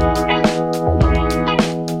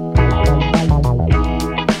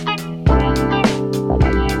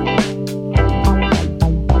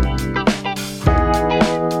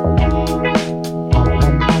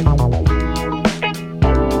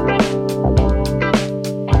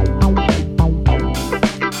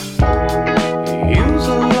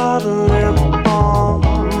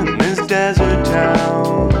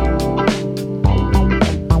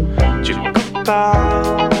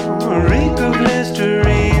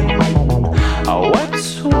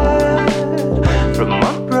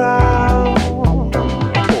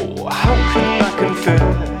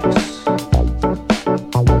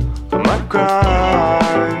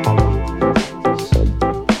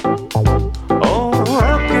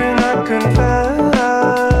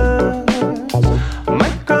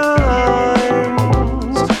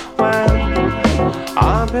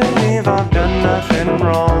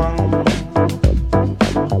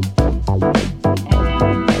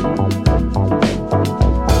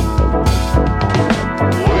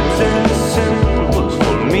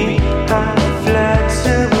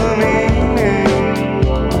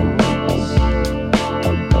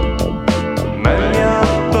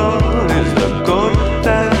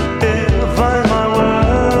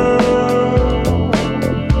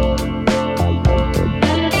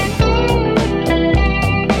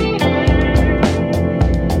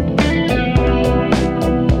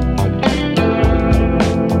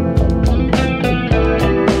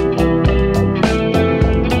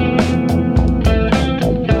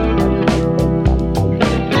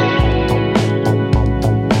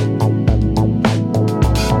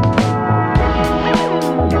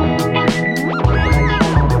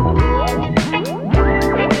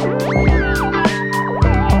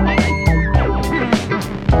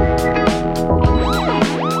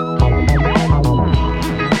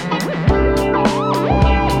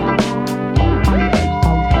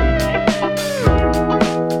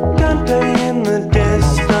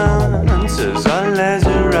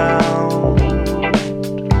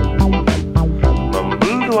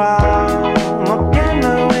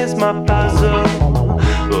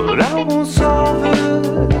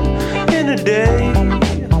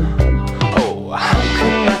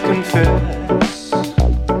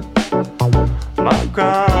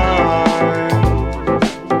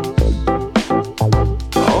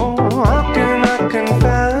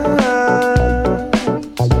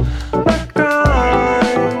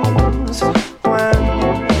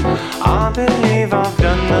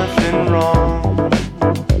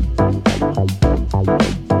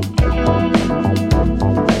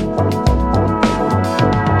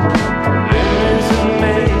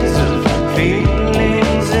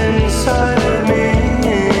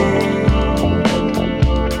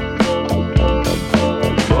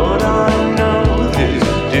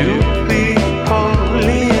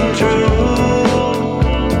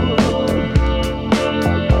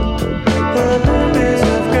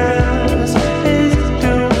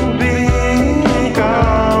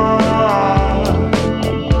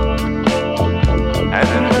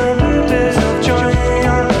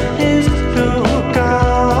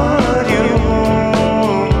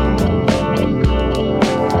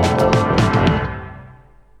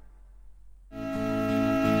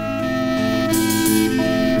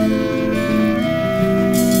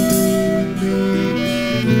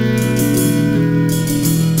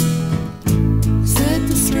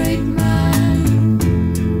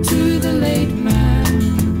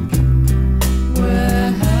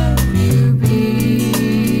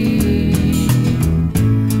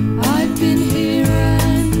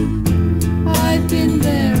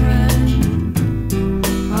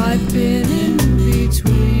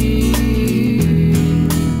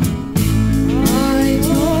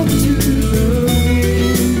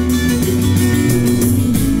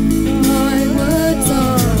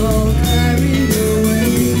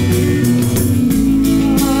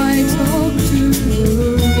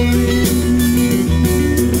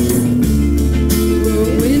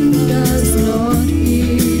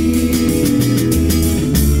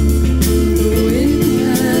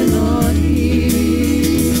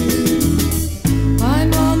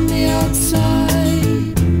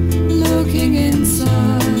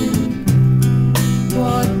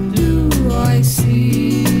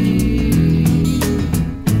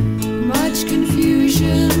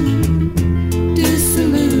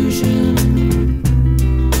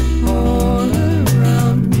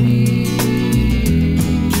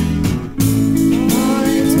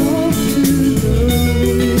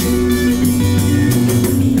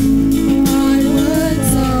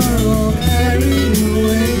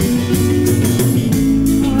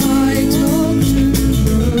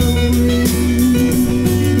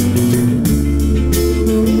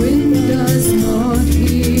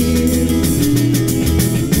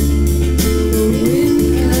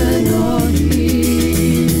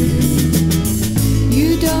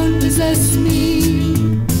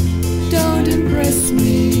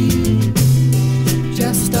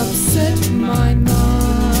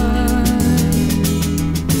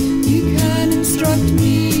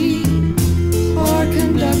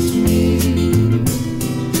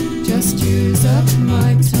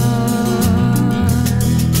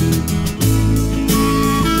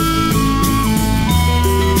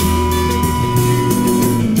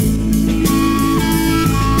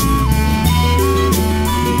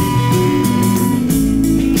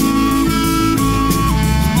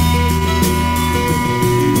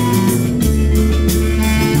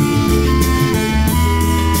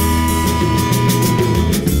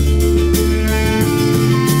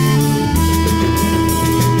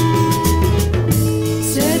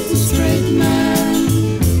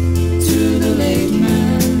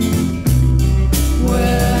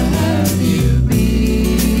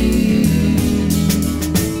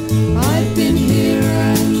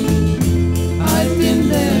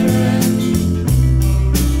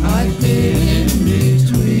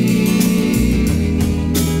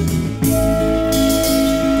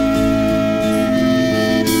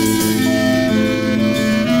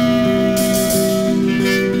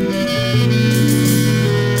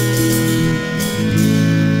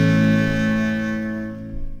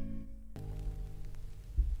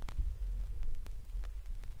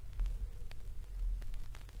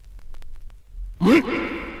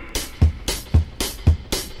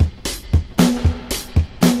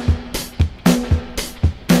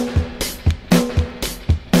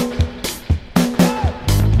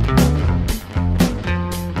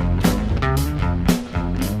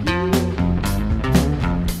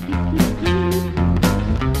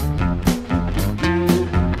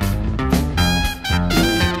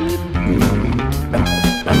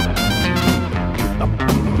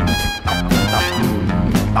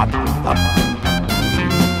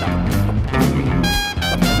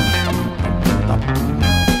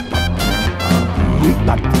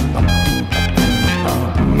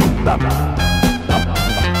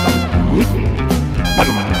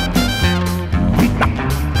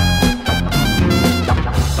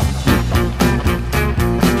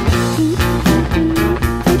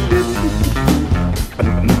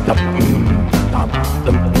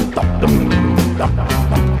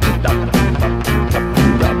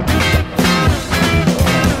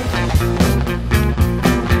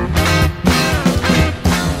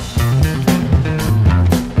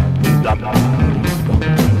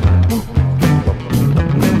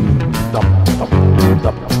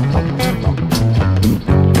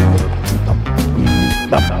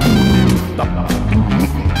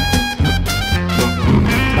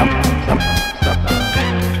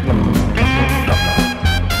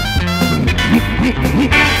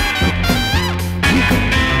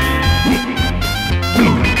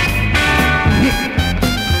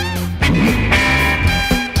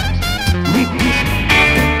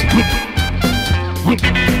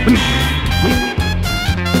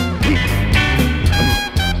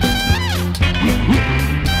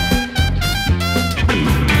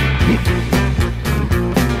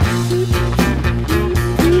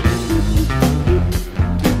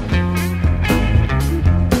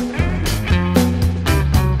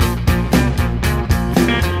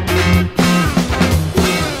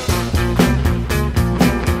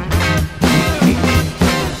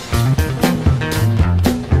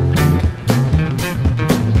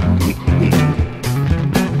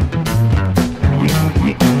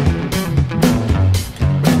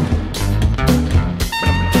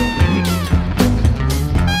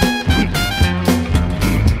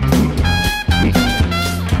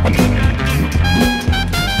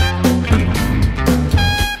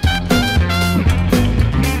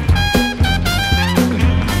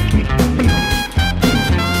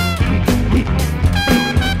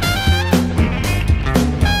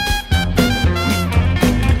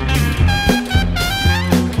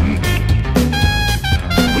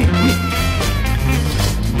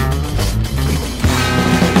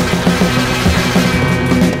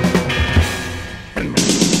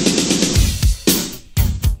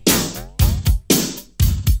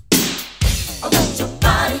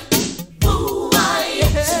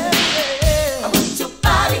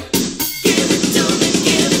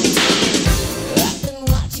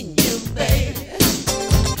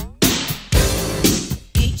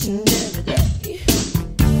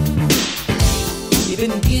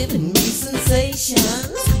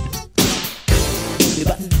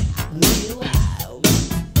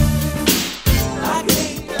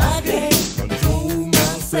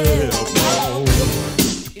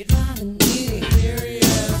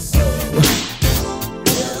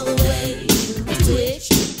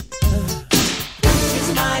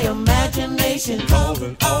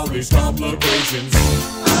 Causing all these complications.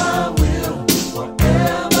 I will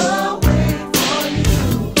forever wait for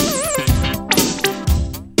you.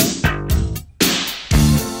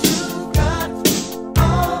 You got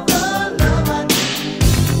all the love I need,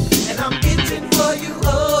 and I'm itching for you.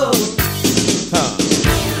 Oh, I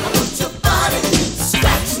want your body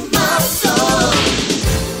scratching my soul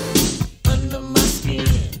under my skin,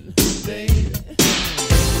 baby.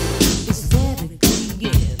 It's there it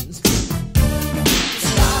begins.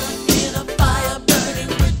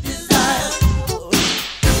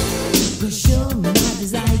 You're my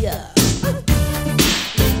desire.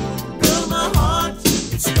 Girl, my heart,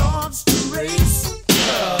 it starts to race.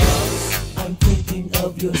 I'm thinking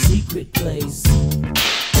of your secret place.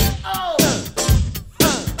 Oh,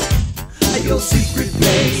 your secret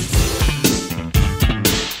place.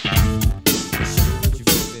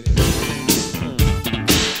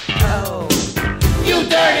 Oh, you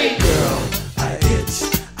dirty girl.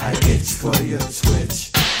 I itch for your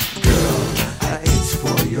twitch. Girl, I itch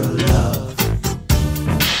for your love.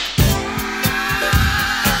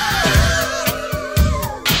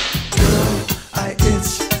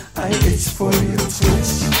 I itch for your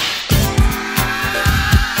twitch.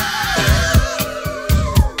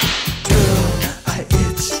 Girl, I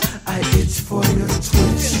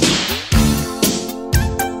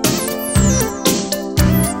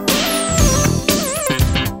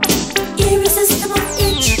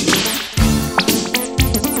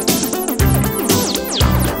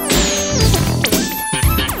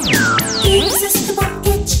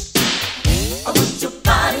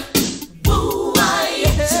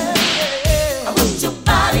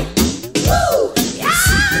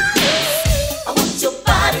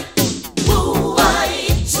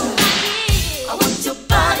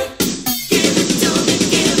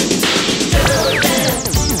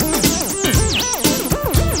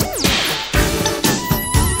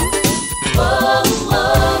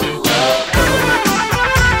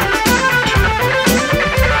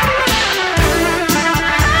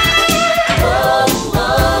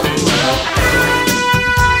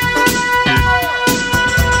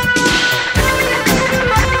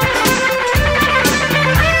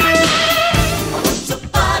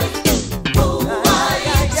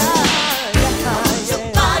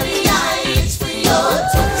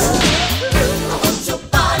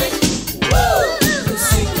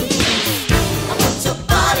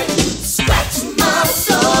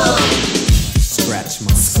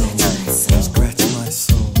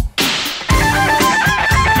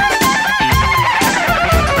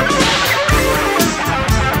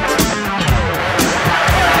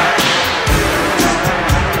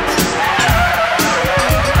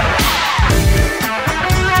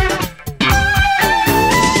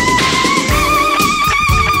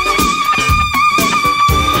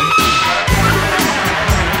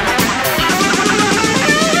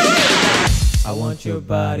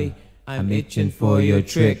I'm itching for your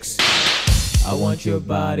tricks. I want your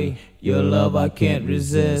body, your love I can't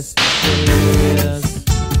resist. Delirious.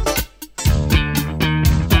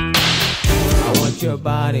 I want your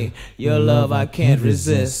body, your love I can't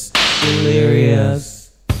resist. Delirious.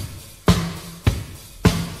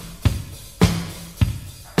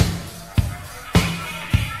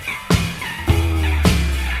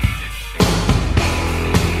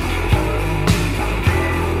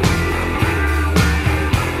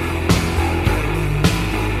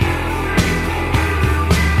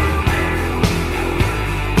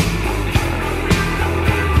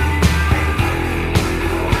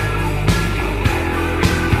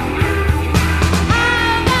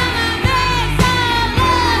 I wanna dance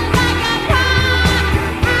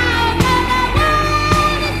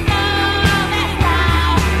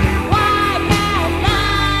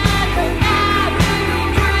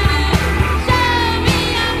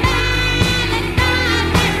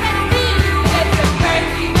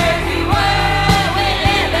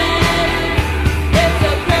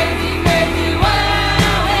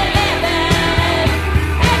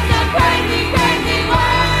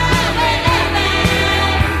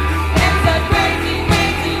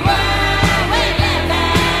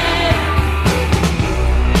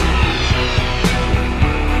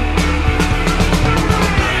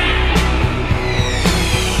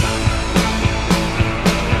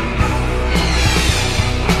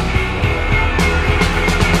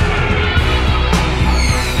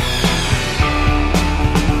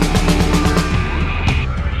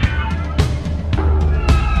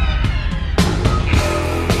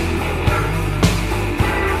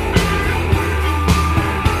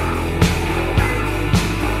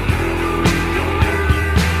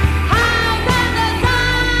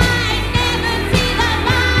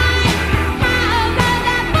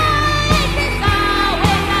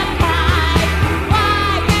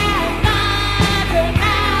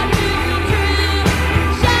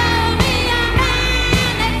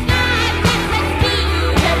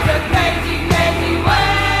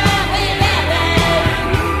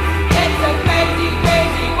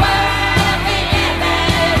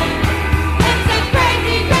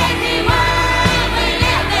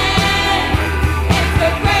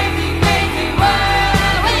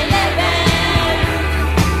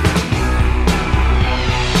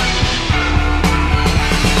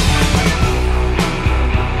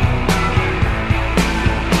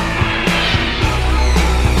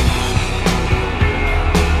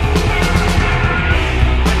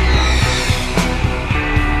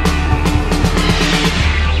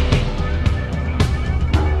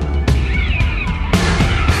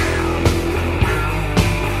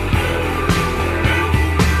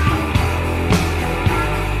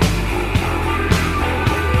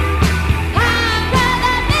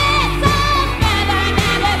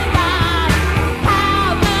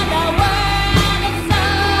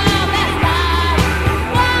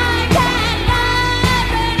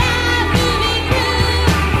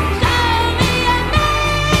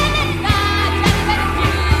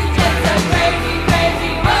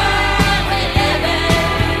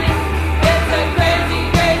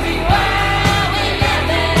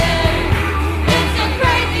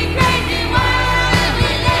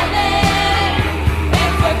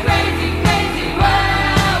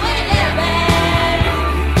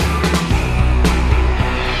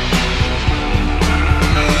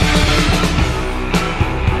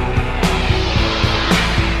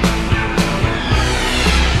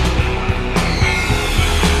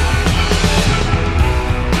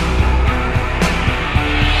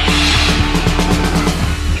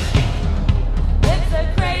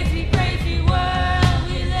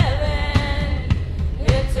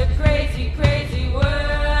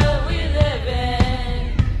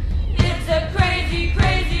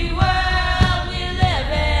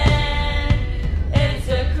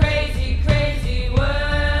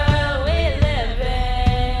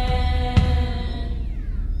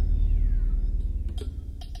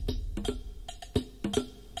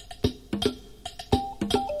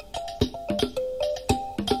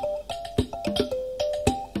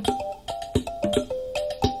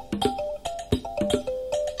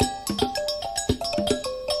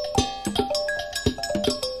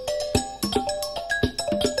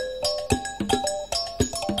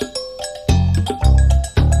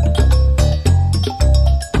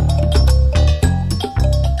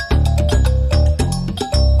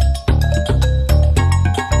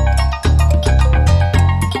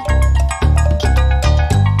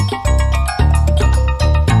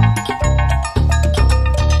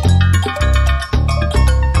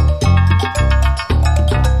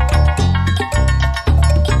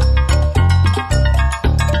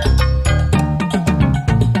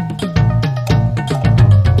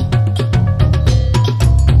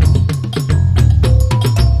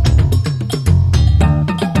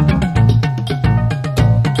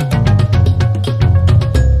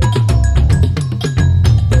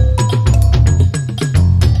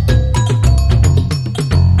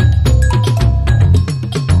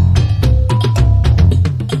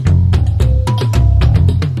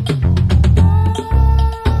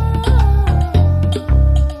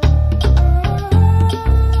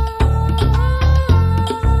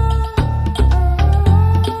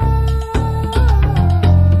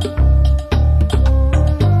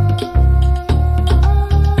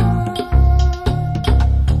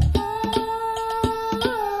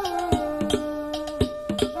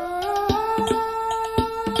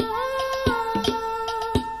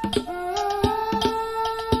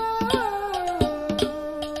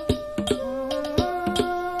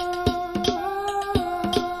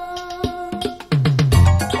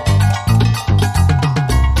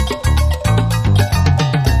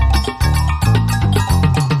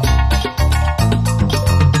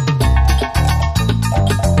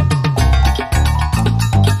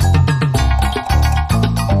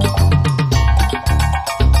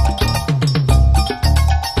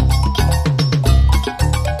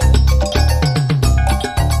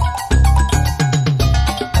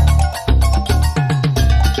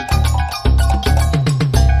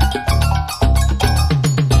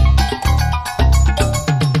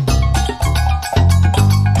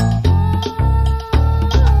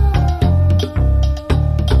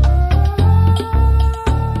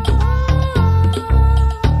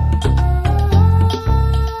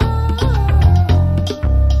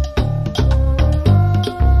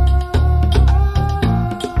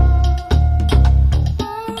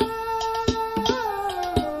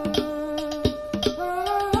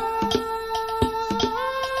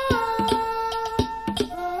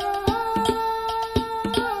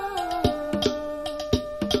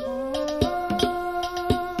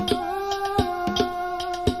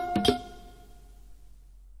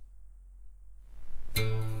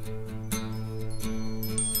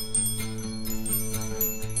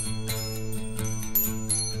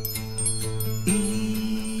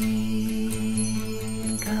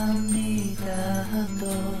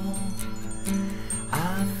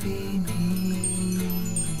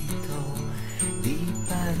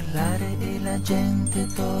la gente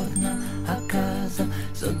torna a casa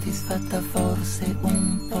soddisfatta, forse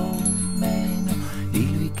un po' meno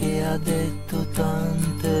di lui che ha detto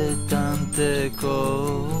tante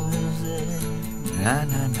cose. Na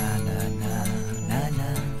na na na na na na na.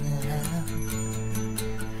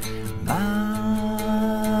 Ma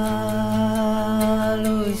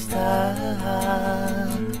lui sta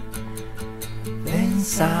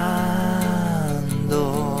pensando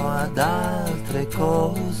ad altre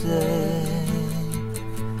cose.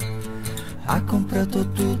 Ha comprato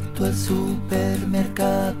tutto al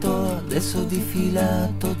supermercato, adesso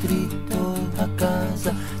difilato dritto a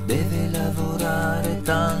casa, deve lavorare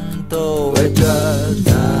tanto e già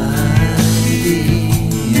tardi.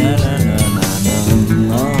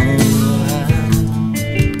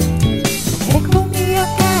 Eccomi a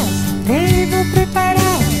casa, devo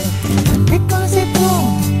preparare tante cose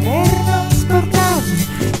buone per non scordarmi.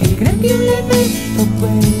 E il grembiule metto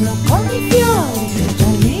quello con i fiori,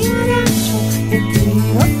 gialli arancio e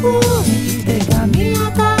tiro fuori i tegami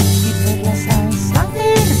adatti per la salsa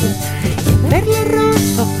verde e per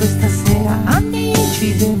l'arrosto. Questa sera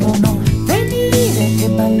amici devono venire, che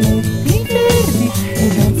balletti verdi e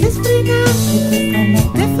danze sfregate. Questa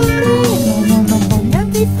notte faremo, non ho voglia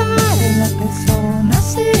di fare la persona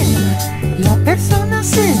seria, la persona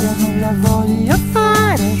seria non la voglio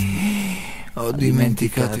fare. Ho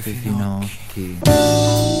dimenticato i finocchi.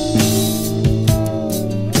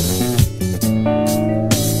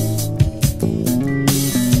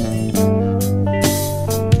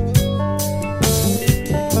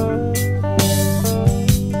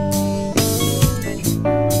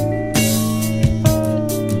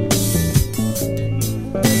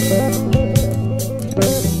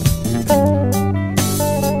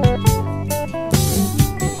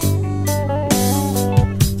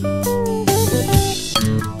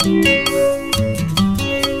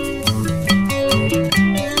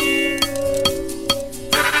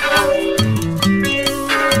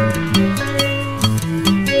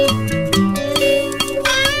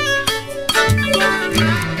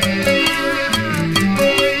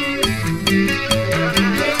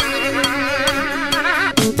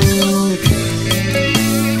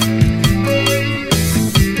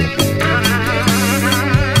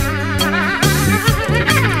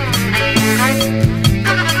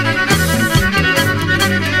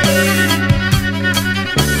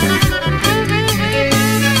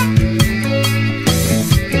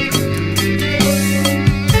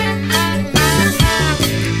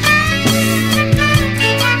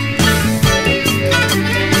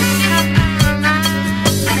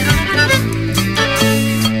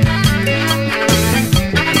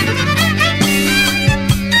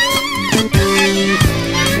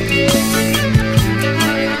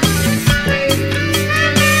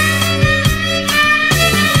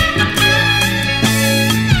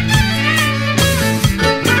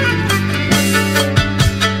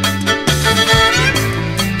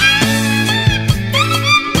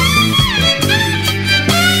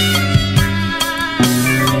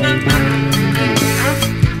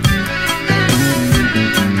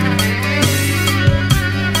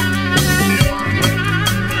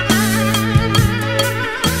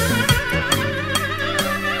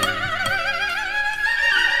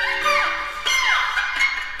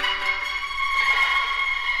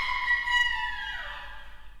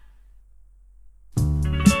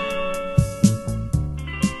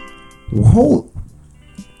 Hold,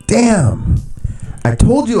 damn! I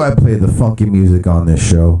told you I played the funky music on this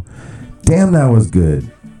show. Damn, that was good.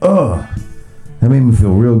 Ugh, that made me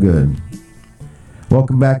feel real good.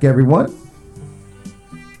 Welcome back, everyone.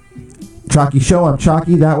 Chalky Show, I'm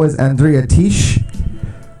Chalky. That was Andrea Tisch.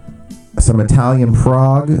 Some Italian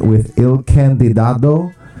prog with Il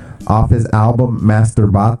Candidato off his album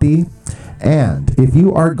Masturbati. And if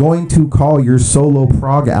you are going to call your solo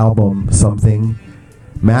prog album something,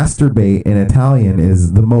 Masturbate in Italian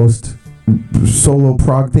is the most solo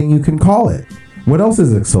prog thing you can call it. What else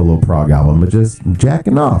is a solo prog album but just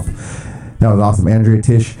jacking off? That was awesome. Andrea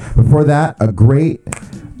Tisch. Before that, a great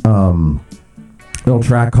little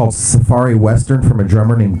track called Safari Western from a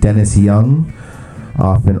drummer named Dennis Young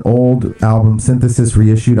off an old album Synthesis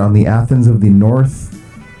reissued on the Athens of the North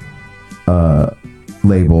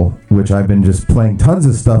label, which I've been just playing tons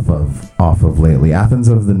of stuff off of lately. Athens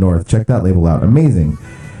of the North. Check that label out. Amazing.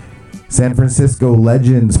 San Francisco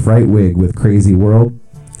Legends Frightwig with Crazy World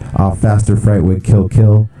off Faster Frightwig Kill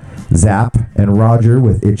Kill. Zap and Roger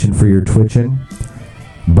with Itchin' for Your Twitchin'.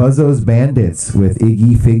 Buzzo's Bandits with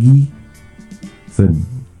Iggy Figgy. It's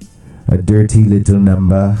a dirty little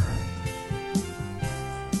number.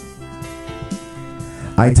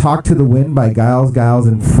 I Talk to the Wind by Giles,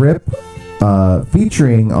 and Fripp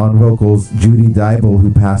featuring on vocals Judy Dybel,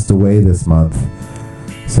 who passed away this month.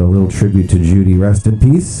 So a little tribute to Judy. Rest in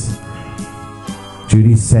peace.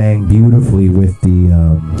 Judy sang beautifully with the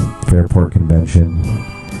Fairport Convention.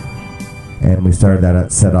 And we started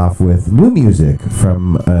that set off with new music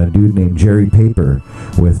from a dude named Jerry Paper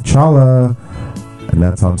with Chala, and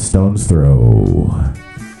that's on Stone's Throw.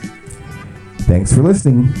 Thanks for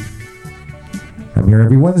listening. I'm here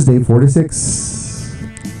every Wednesday, 4 to 6.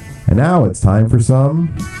 And now it's time for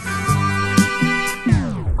some...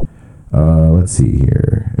 let's see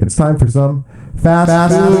here. It's time for some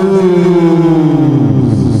fast food.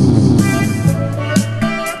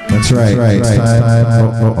 That's right. It's time.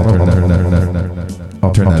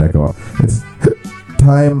 I'll turn that echo off. It's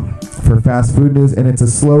time for fast food news, and it's a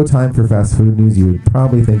slow time for fast food news. You would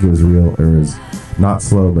probably think it was real, or is not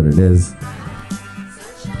slow, but it is.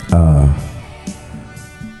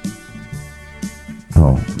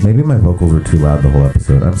 Oh, maybe my vocals were too loud the whole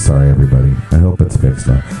episode. I'm sorry, everybody. I hope it's fixed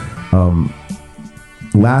now.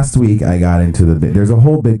 Last week I got into there's a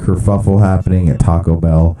whole big kerfuffle happening at Taco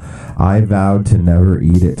Bell. I vowed to never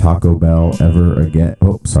eat at Taco Bell ever again.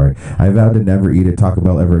 I vowed to never eat at Taco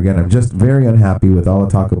Bell ever again. I'm just very unhappy with all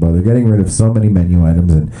of Taco Bell. They're getting rid of so many menu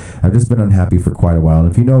items, and I've just been unhappy for quite a while.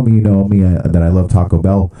 And if you know me, you know me, that I love Taco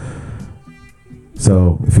Bell.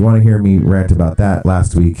 So if you want to hear me rant about that,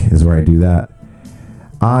 last week is where I do that.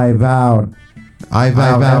 I vowed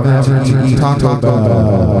never to eat Taco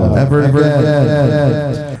Bell ever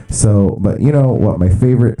again. So, but you know what my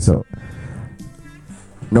favorite,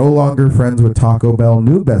 no longer friends with Taco Bell,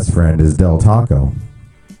 new best friend is Del Taco.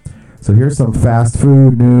 So here's some fast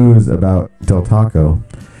food news about Del Taco.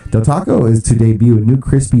 Del Taco is to debut a new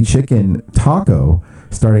crispy chicken taco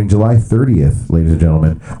starting July 30th, ladies and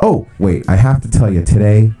gentlemen. Oh, wait, I have to tell you,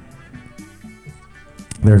 today,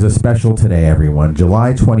 there's a special today, everyone.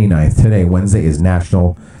 July 29th, today, Wednesday, is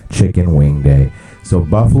National Chicken Wing Day. So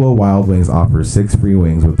Buffalo Wild Wings offers 6 free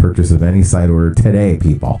wings with purchase of any side order today,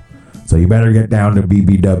 people. So you better get down to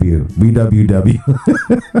BWW.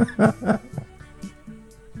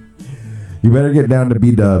 You better get down to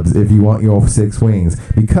B-dubs if you want your 6 wings.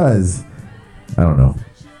 Because, I don't know.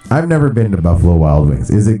 I've never been to Buffalo Wild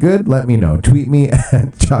Wings. Is it good? Let me know. Tweet me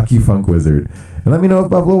at Chalky Funk Wizard. And let me know if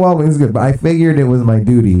Buffalo Wild Wings is good. But I figured it was my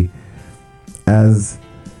duty as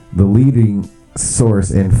the leading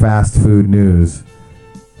source in fast food news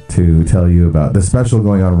to tell you about the special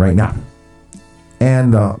going on right now.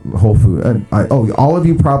 And Whole Foods. All of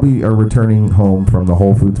you probably are returning home from the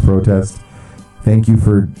Whole Foods protest. Thank you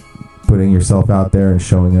for putting yourself out there and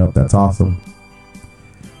showing up. That's awesome.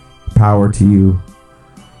 Power to you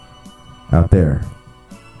out there.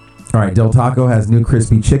 All right, Del Taco has new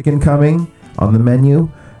crispy chicken coming on the menu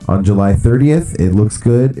on July 30th. It looks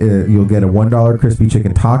good. You'll get a $1 crispy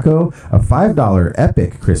chicken taco, a $5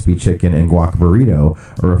 epic crispy chicken and guac burrito,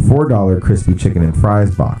 or a $4 crispy chicken and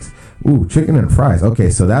fries box. Ooh, chicken and fries. Okay,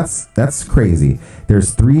 so that's crazy.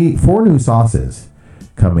 There's 4 new sauces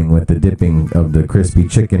coming with the dipping of the crispy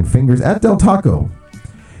chicken fingers at Del Taco.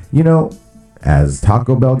 You know, as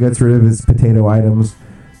Taco Bell gets rid of its potato items,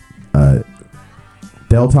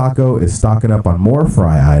 Del Taco is stocking up on more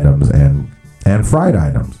fry items and fried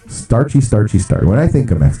items. Starchy. When I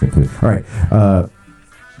think of Mexican food. All right.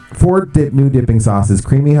 4 new dipping sauces: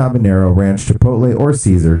 creamy habanero, ranch, chipotle, or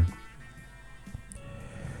Caesar.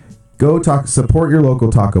 Go support your local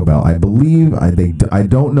Taco Bell. I believe I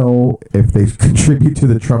don't know if they contribute to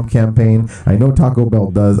the Trump campaign. I know Taco Bell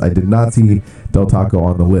does. I did not see Del Taco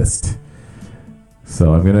on the list.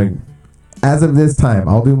 So I'm gonna, as of this time,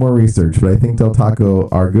 I'll do more research. But I think Del Taco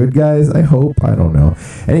are good guys. I hope. I don't know.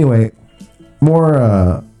 Anyway,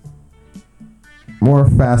 more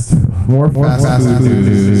fast food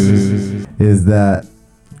is that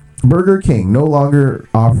Burger King no longer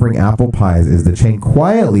offering apple pies as the chain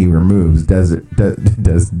quietly removes dessert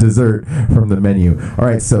from the menu. All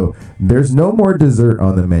right, so there's no more dessert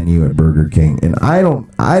on the menu at Burger King, and I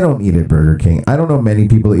don't eat at Burger King. I don't know many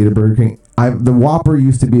people that eat at Burger King. The Whopper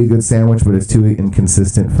used to be a good sandwich, but it's too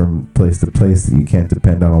inconsistent from place to place. You can't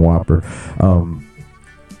depend on a Whopper.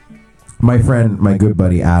 My friend, my good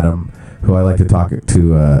buddy Adam, who I like to talk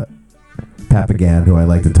to, Papagan, who I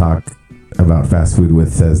like to talk about fast food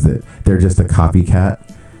with, says that they're just a copycat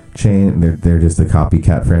chain. They're just a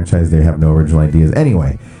copycat franchise. They have no original ideas.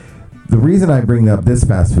 Anyway, the reason I bring up this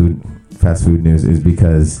fast food news is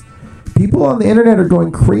because people on the internet are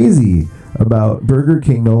going crazy about Burger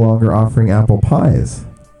King no longer offering apple pies.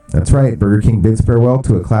 That's right, Burger King bids farewell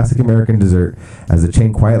to a classic American dessert as the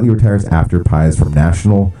chain quietly retires after pies from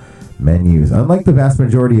national menus. Unlike the vast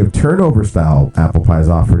majority of turnover-style apple pies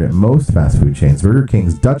offered at most fast food chains, Burger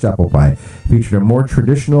King's Dutch apple pie featured a more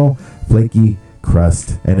traditional, flaky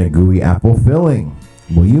crust and a gooey apple filling.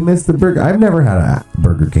 Will you miss the burger? I've never had a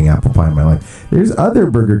Burger King apple pie in my life. There's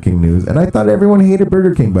other Burger King news, and I thought everyone hated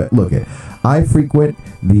Burger King, but look it. I frequent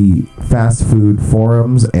the fast food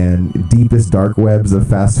forums and deepest dark webs of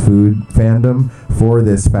fast food fandom for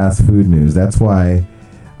this fast food news. That's why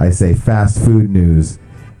I say fast food news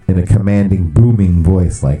in a commanding, booming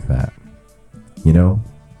voice like that. You know?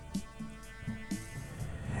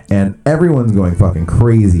 And everyone's going fucking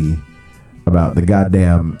crazy about the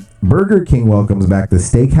goddamn Burger King welcomes back the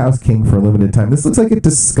Steakhouse King for a limited time. This looks like a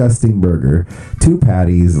disgusting burger. 2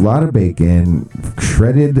 patties, a lot of bacon,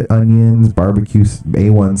 shredded onions, barbecue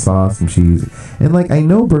A1 sauce, and cheese. And like, I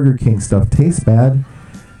know Burger King stuff tastes bad.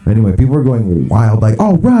 Anyway, people are going wild like,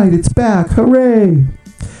 all right, it's back, hooray!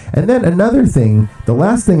 And then another thing, the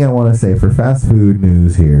last thing I want to say for fast food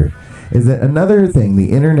news here is that another thing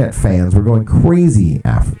the internet fans were going crazy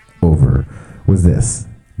over was this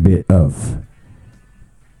bit of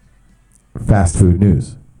fast food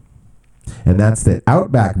news. And that's that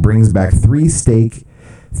Outback brings back 3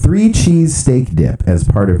 cheese steak dip as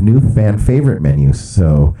part of new fan favorite menus.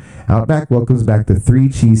 So Outback welcomes back the 3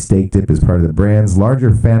 cheese steak dip as part of the brand's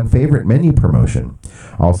larger fan favorite menu promotion.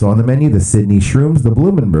 Also on the menu, the Sydney Shrooms, the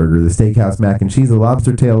Bloomin' Burger, the Steakhouse Mac and Cheese, the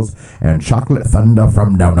Lobster Tails, and Chocolate Thunder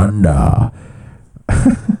from Down Under.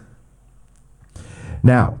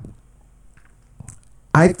 Now,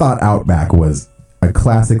 I thought Outback was a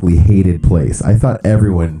classically hated place. I thought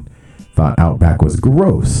everyone thought Outback was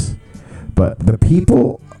gross. But the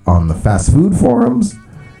people on the fast food forums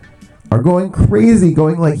are going crazy,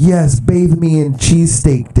 going like, yes, bathe me in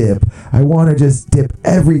cheesesteak dip. I want to just dip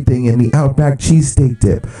everything in the Outback cheesesteak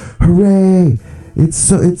dip. Hooray!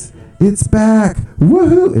 It's back.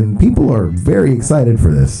 Woohoo! And people are very excited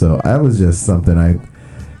for this. So that was just something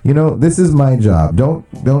this is my job.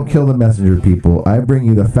 Don't kill the messenger, people. I bring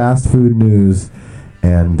you the fast food news,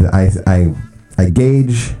 and I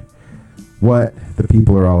gauge what the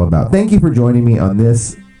people are all about. Thank you for joining me on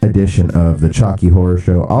this edition of the Chalky Horror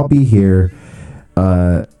Show. I'll be here.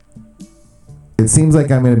 It seems like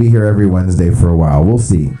I'm going to be here every Wednesday for a while. We'll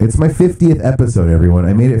see. It's my 50th episode, everyone.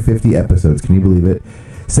 I made it 50 episodes. Can you believe it?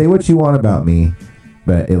 Say what you want about me,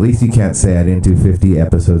 but at least you can't say I didn't do 50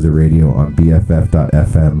 episodes of radio on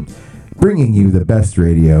BFF.FM, bringing you the best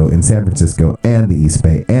radio in San Francisco and the East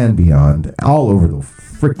Bay and beyond, all over the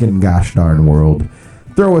freaking gosh darn world.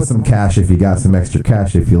 Throw us some cash if you got some extra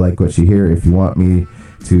cash, if you like what you hear. If you want me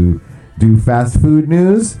to do fast food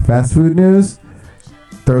news, throw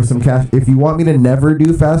some cash. If you want me to never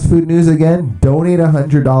do fast food news again, donate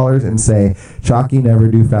 $100 and say, Chalky, never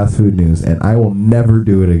do fast food news, and I will never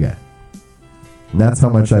do it again. And that's how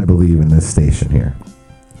much I believe in this station here.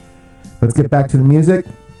 Let's get back to the music.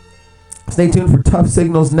 Stay tuned for Tough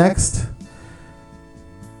Signals next.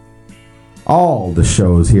 All the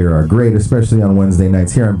shows here are great, especially on Wednesday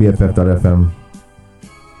nights here on BFF.FM.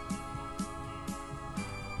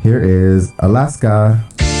 Here is Alaska.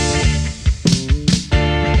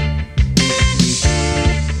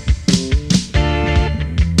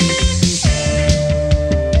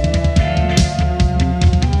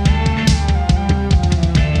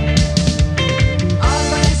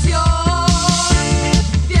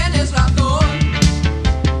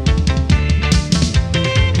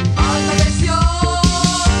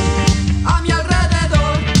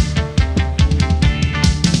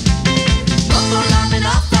 La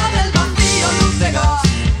amenaza del vacío, luz de gas.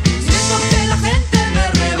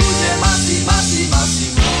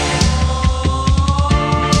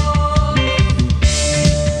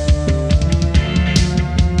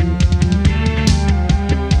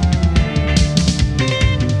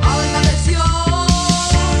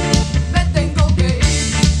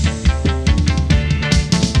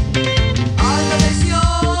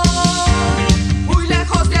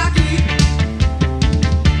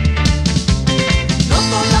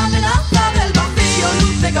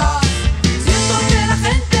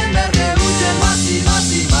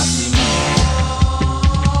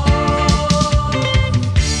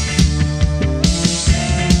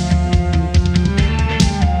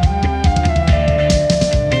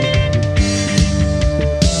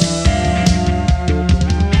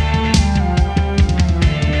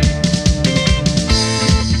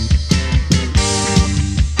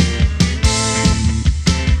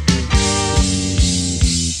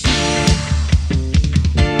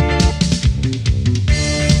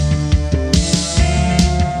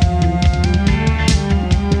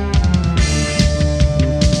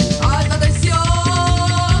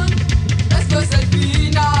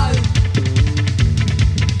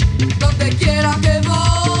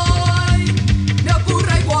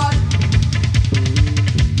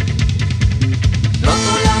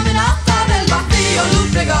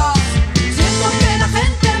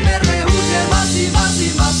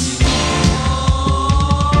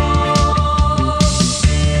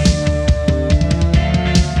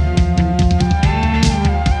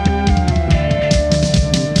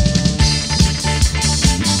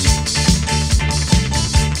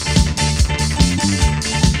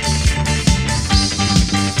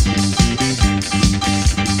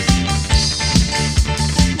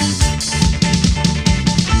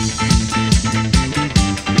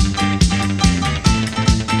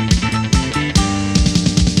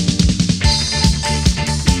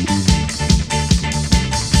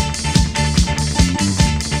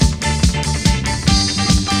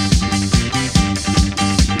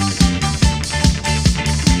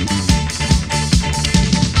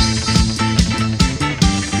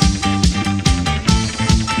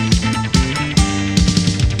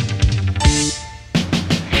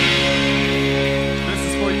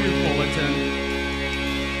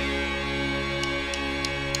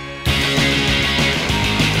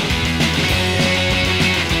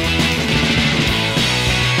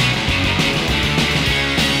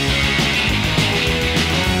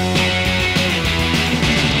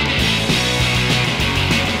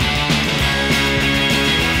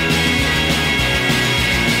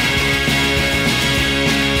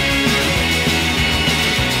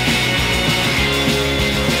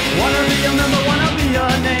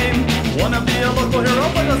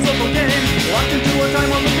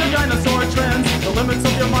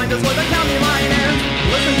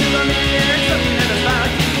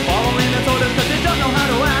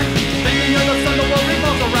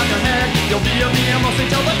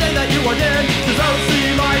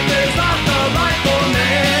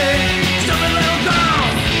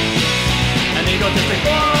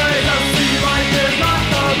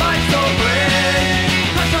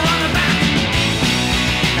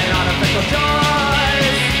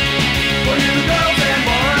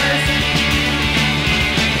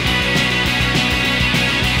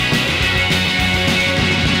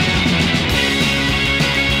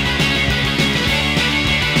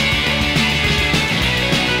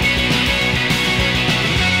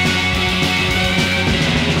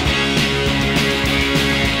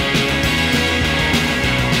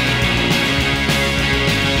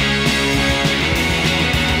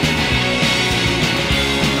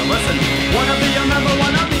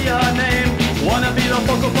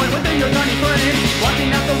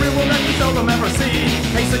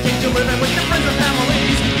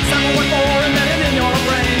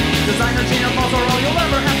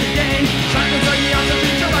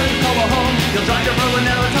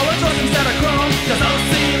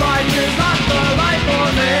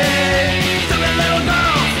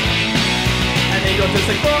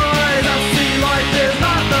 boys, I'll see life is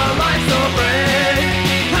not the life so brave.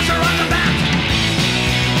 Pressure on the back,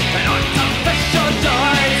 and artificial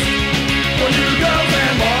joys for you girls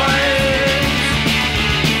and boys.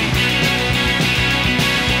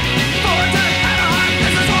 Fullerton, Anaheim,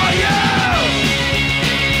 this is for you.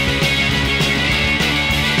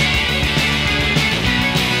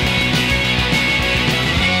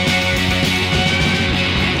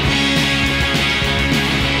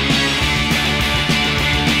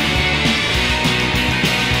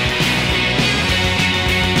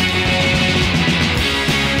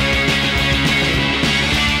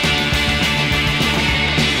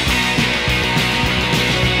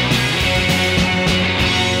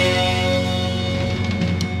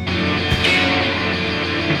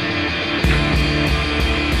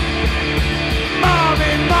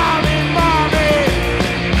 Mommy, mommy, mommy,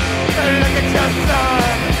 look at your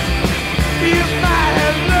son. You might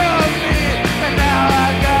have loved me, but now I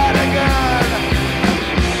got a gun.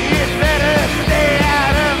 You better stay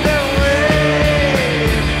out of the way.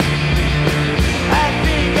 I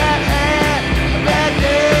think I've had a bad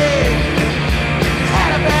day.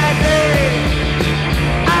 Had a bad day.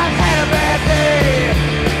 I've had a bad day.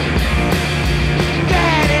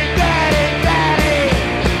 Daddy, daddy, daddy.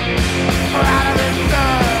 Out of his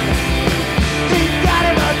son. He got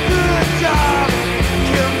him a good job.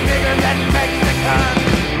 Kill niggers and Mexicans.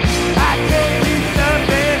 I tell you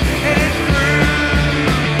something, and it's true.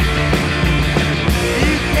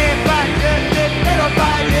 You can't fight justice, it'll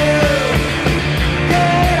find you.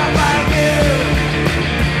 Yeah, it'll find you.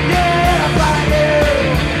 Yeah, it'll find you.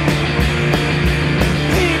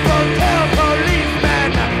 People tell policemen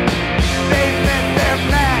they miss their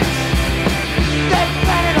blacks. They're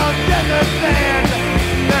planning on desert sand,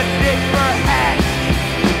 the dicks for hats.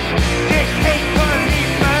 Dicks hate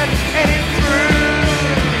policemen, and it's true.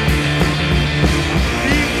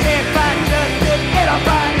 You can't find justice, it'll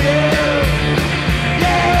find you.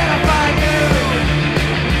 Yeah, it'll find you.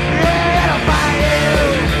 Yeah, it'll find you.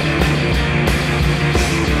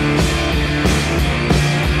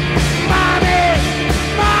 Mommy,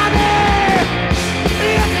 mommy,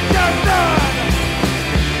 look at your son.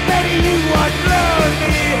 Maybe you once loved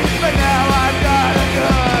me, but now I've got a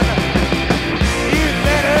gun. You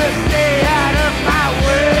better stay out of my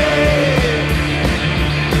way.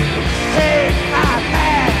 Hey, I've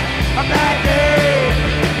had a bad day.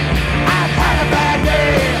 I've had a bad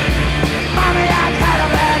day. Mommy, I've had a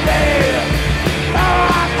bad day.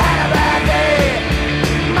 Oh, I've had a bad day.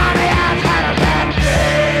 Mommy, I've had a bad day.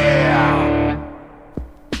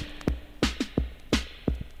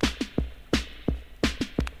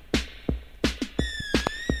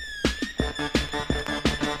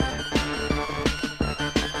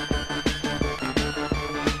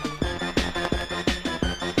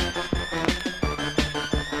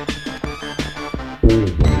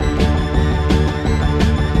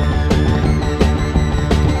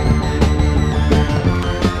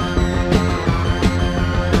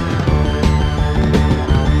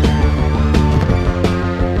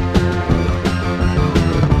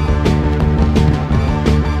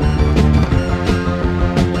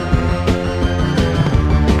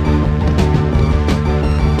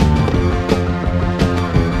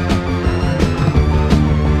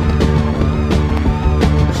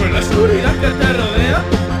 Con la oscuridad que te rodea,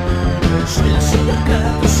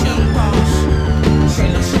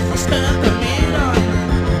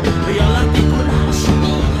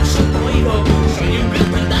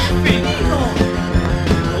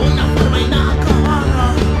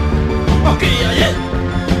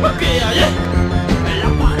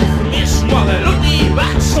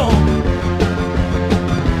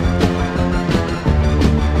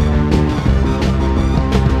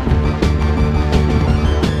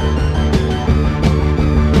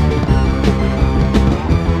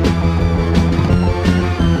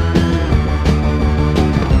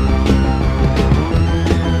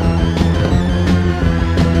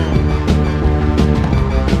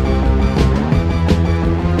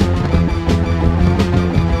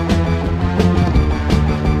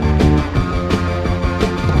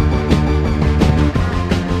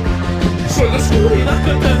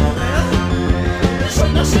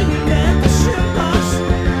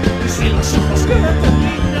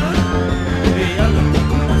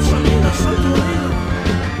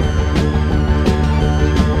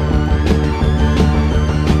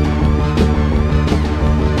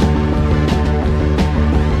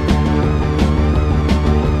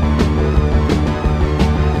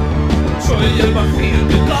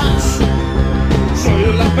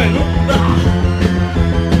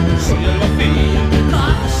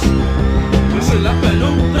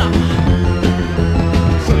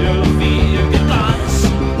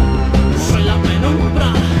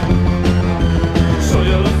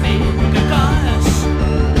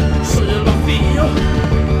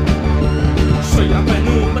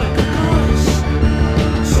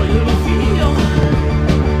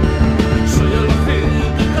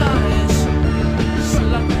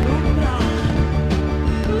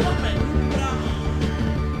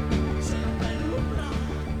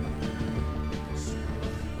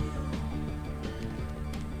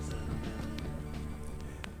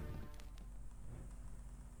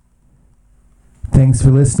 Thanks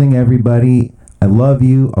for listening, everybody. I love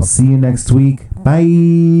you. I'll see you next week.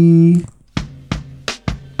 Bye.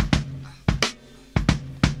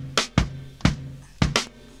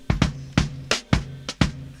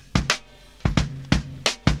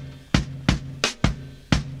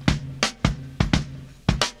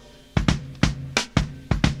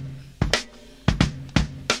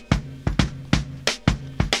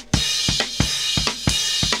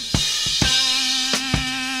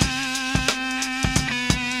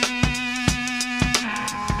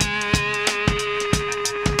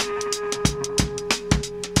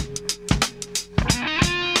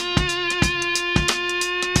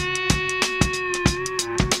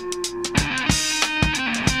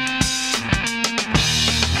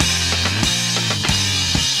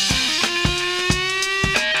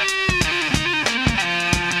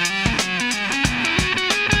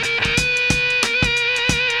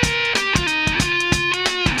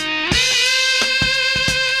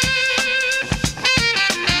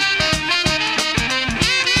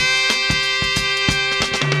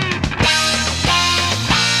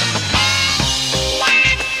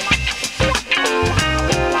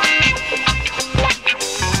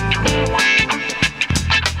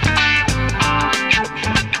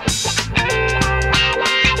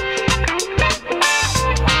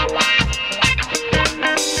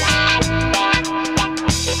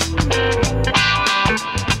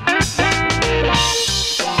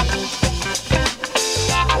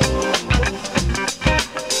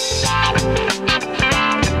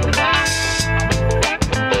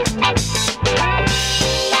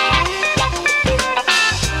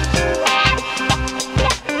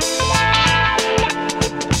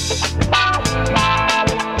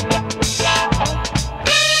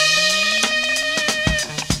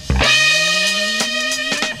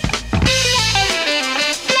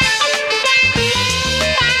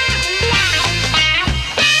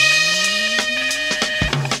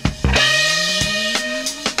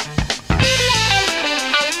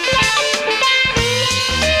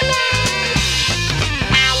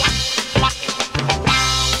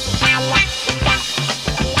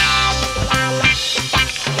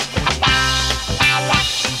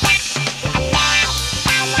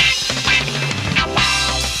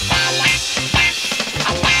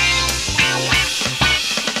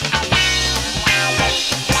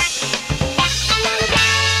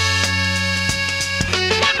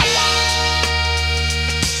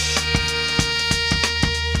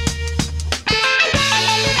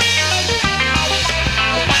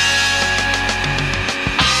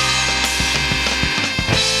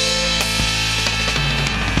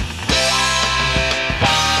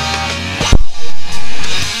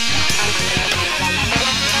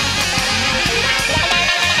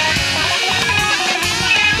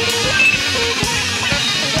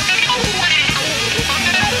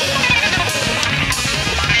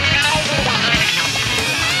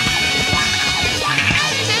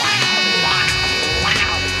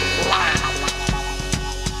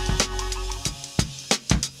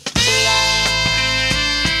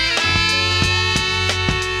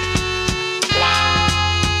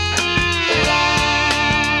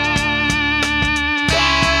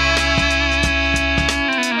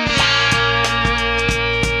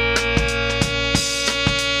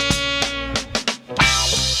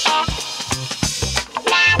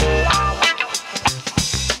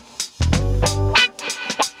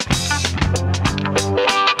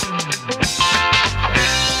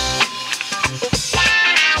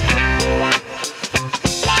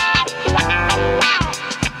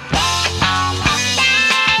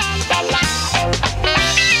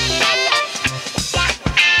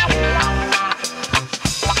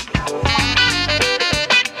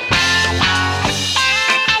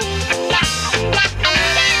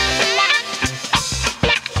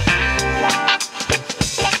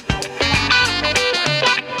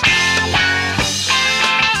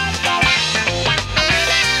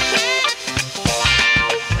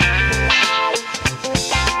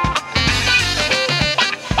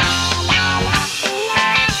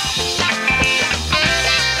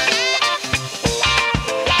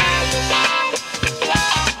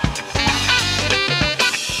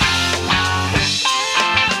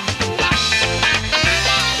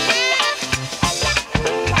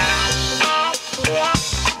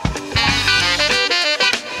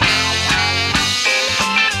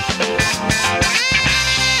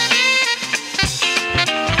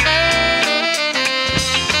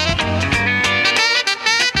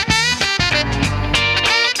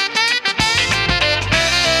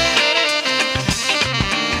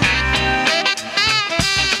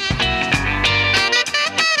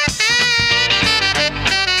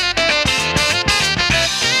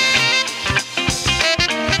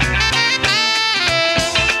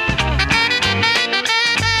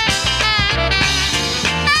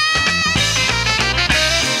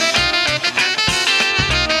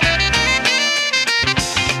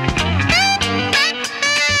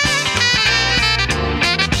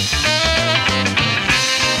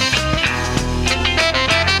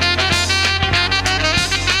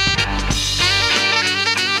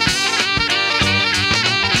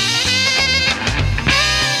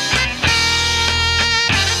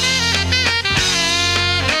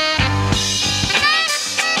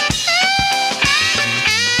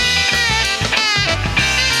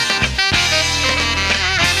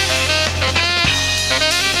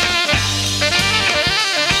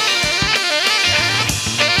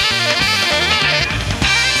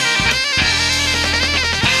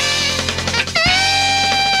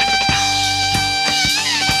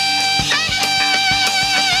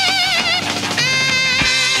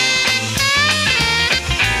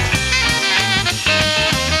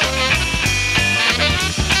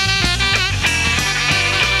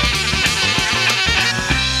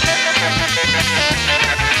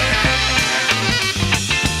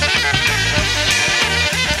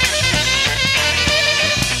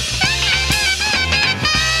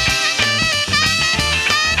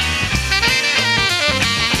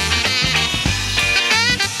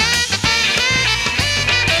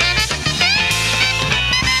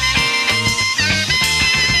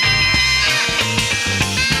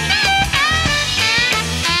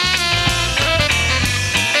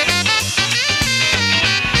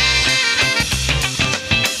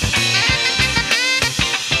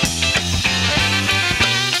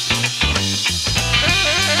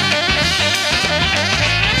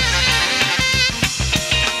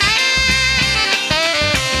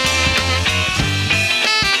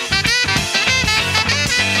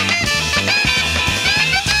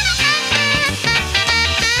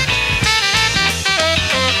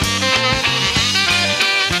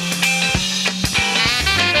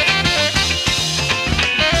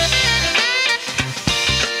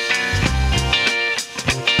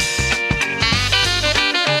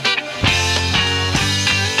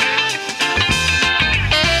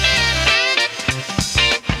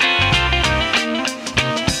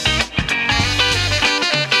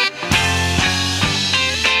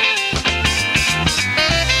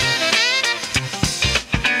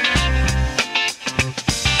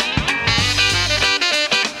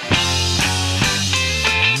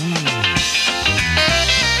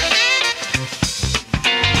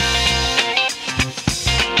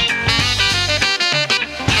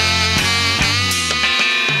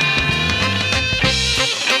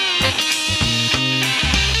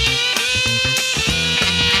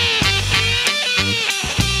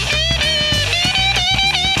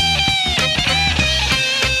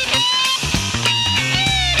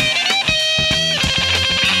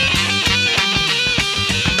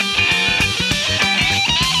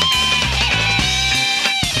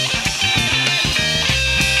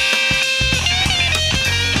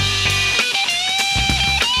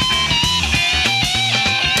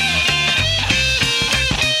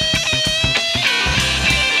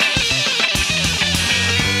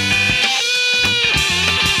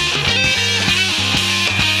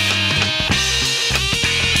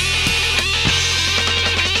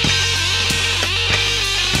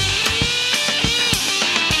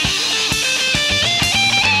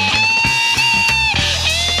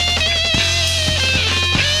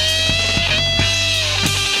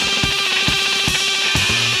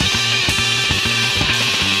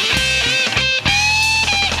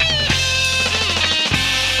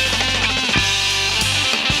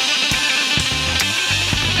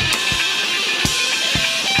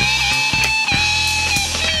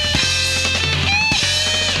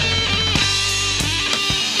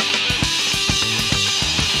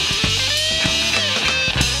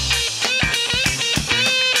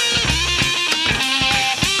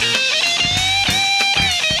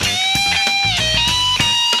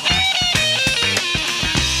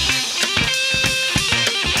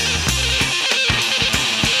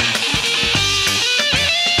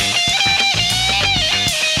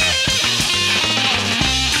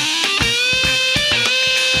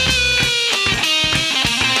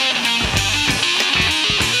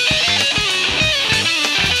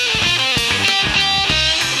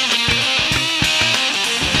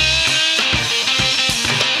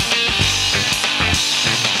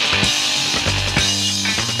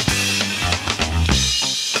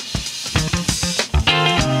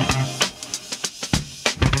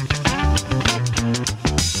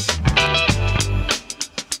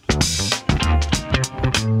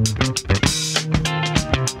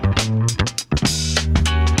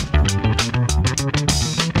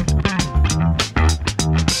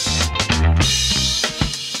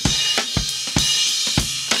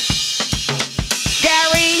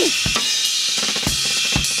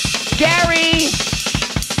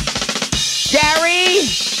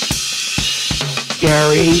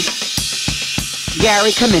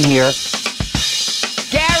 Gary, come in here.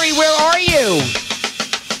 Gary, where are you?